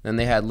 Then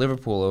they had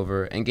Liverpool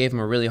over and gave them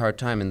a really hard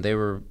time, and they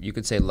were, you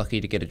could say, lucky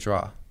to get a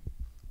draw.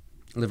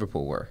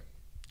 Liverpool were.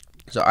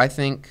 So I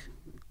think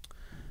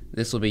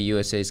this will be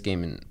USA's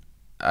game, and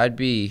I'd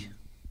be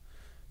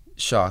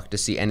shocked to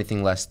see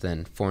anything less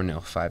than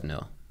 4-0,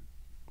 5-0.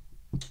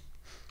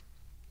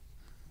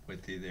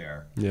 With you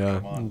there.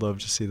 Yeah, I'd love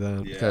to see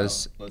that. Yeah,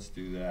 because let's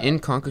do that. in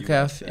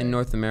CONCACAF, USA. in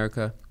North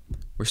America,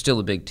 we're still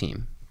a big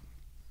team.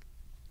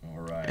 All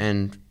right.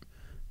 And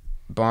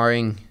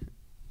barring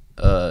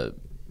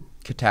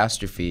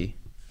catastrophe,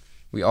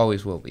 we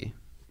always will be.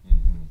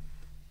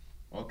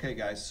 Okay,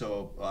 guys,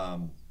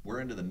 so we're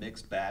into the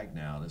mixed bag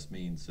now. This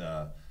means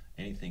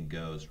anything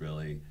goes,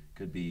 really.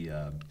 Could be,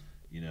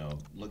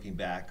 looking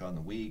back on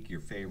the week,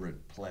 your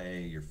favorite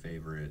play, your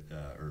favorite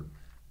or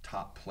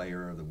top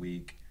player of the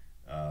week,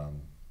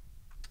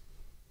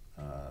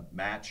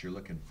 match you're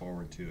looking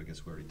forward to. I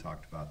guess we already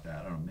talked about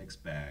that. I don't know,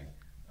 mixed bag.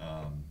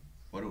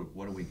 What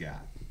do we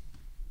got?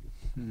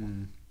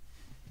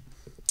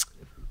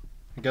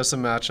 I guess a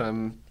match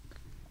I'm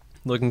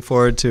looking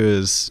forward to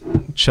is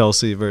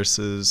Chelsea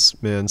versus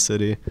Man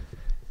City.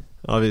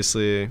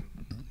 Obviously,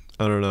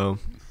 I don't know.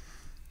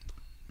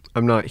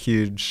 I'm not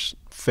huge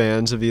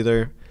fans of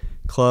either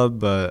club,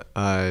 but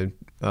I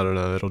don't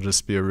know. It'll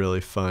just be a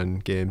really fun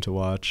game to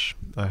watch,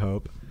 I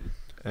hope.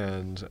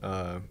 And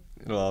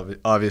it'll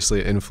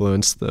obviously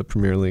influence the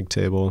Premier League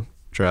table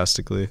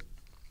drastically,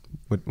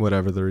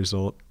 whatever the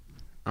result.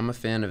 I'm a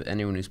fan of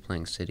anyone who's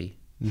playing City.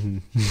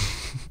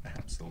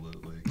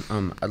 Absolutely.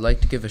 I'd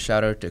like to give a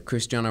shout out to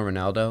Cristiano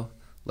Ronaldo.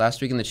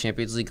 Last week in the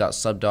Champions League, got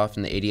subbed off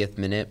in the 80th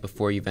minute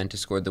before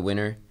Juventus scored the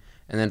winner,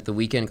 and then at the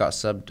weekend got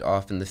subbed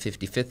off in the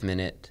 55th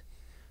minute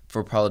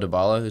for Paulo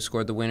Dybala, who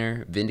scored the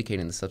winner,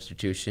 vindicating the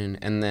substitution.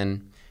 And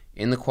then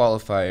in the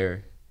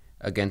qualifier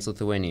against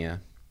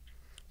Lithuania,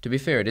 to be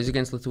fair, it is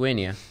against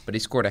Lithuania, but he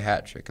scored a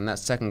hat trick, and that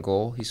second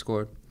goal he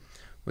scored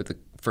with the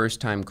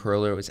first-time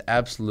curler was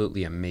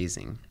absolutely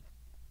amazing.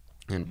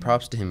 And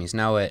props to him. He's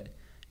now at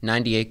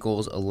 98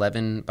 goals,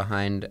 11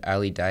 behind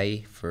Ali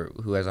Daei,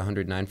 who has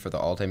 109 for the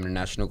all-time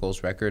international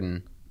goals record.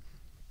 And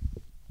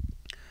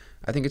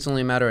I think it's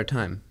only a matter of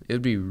time. It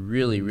would be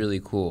really,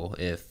 really cool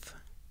if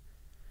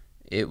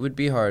it would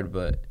be hard,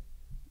 but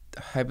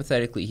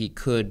hypothetically he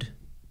could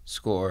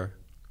score.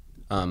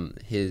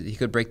 He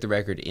could break the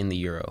record in the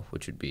Euro,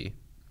 which would be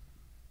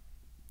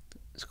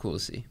it's cool to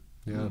see.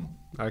 Yeah,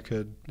 I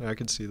could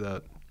see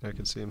that. I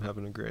could see him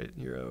having a great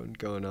Euro and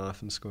going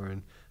off and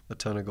scoring a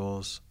ton of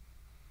goals.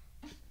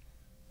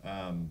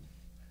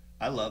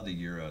 I love the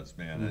Euros,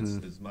 man.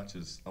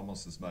 It's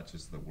almost as much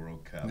as the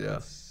World Cup. Yeah.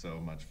 It's so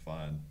much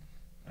fun.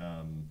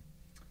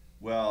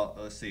 Well,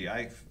 let's see.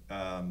 I'm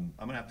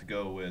gonna have to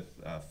go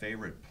with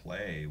favorite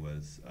play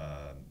was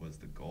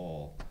the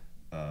goal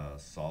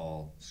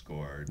Saul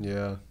scored.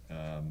 Yeah.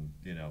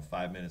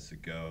 5 minutes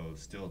ago,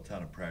 still a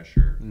ton of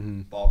pressure.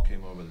 Ball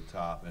came over the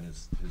top, and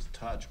his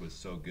touch was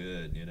so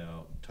good.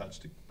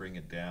 Touch to bring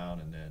it down,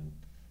 and then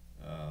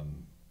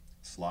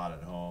slot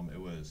it home. It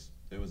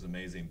was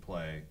amazing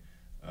play,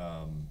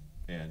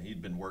 and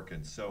he'd been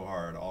working so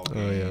hard all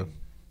game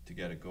to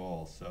get a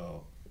goal.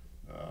 So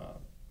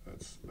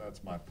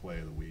that's my play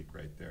of the week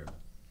right there.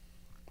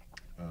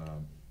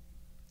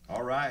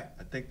 All right,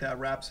 I think that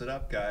wraps it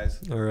up, guys.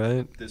 All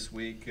right. This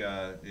week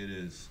it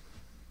is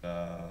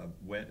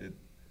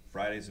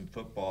Fridays in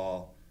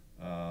football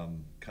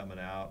coming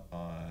out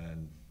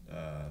on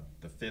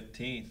the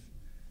 15th.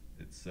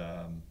 It's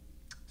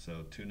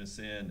so tune us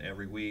in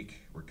every week.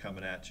 We're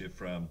coming at you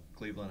from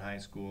Cleveland High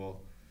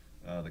School,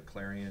 the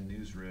Clarion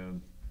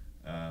newsroom.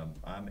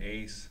 I'm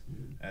Ace.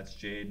 That's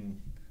Jaden.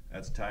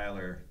 That's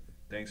Tyler.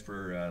 Thanks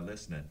for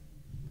listening.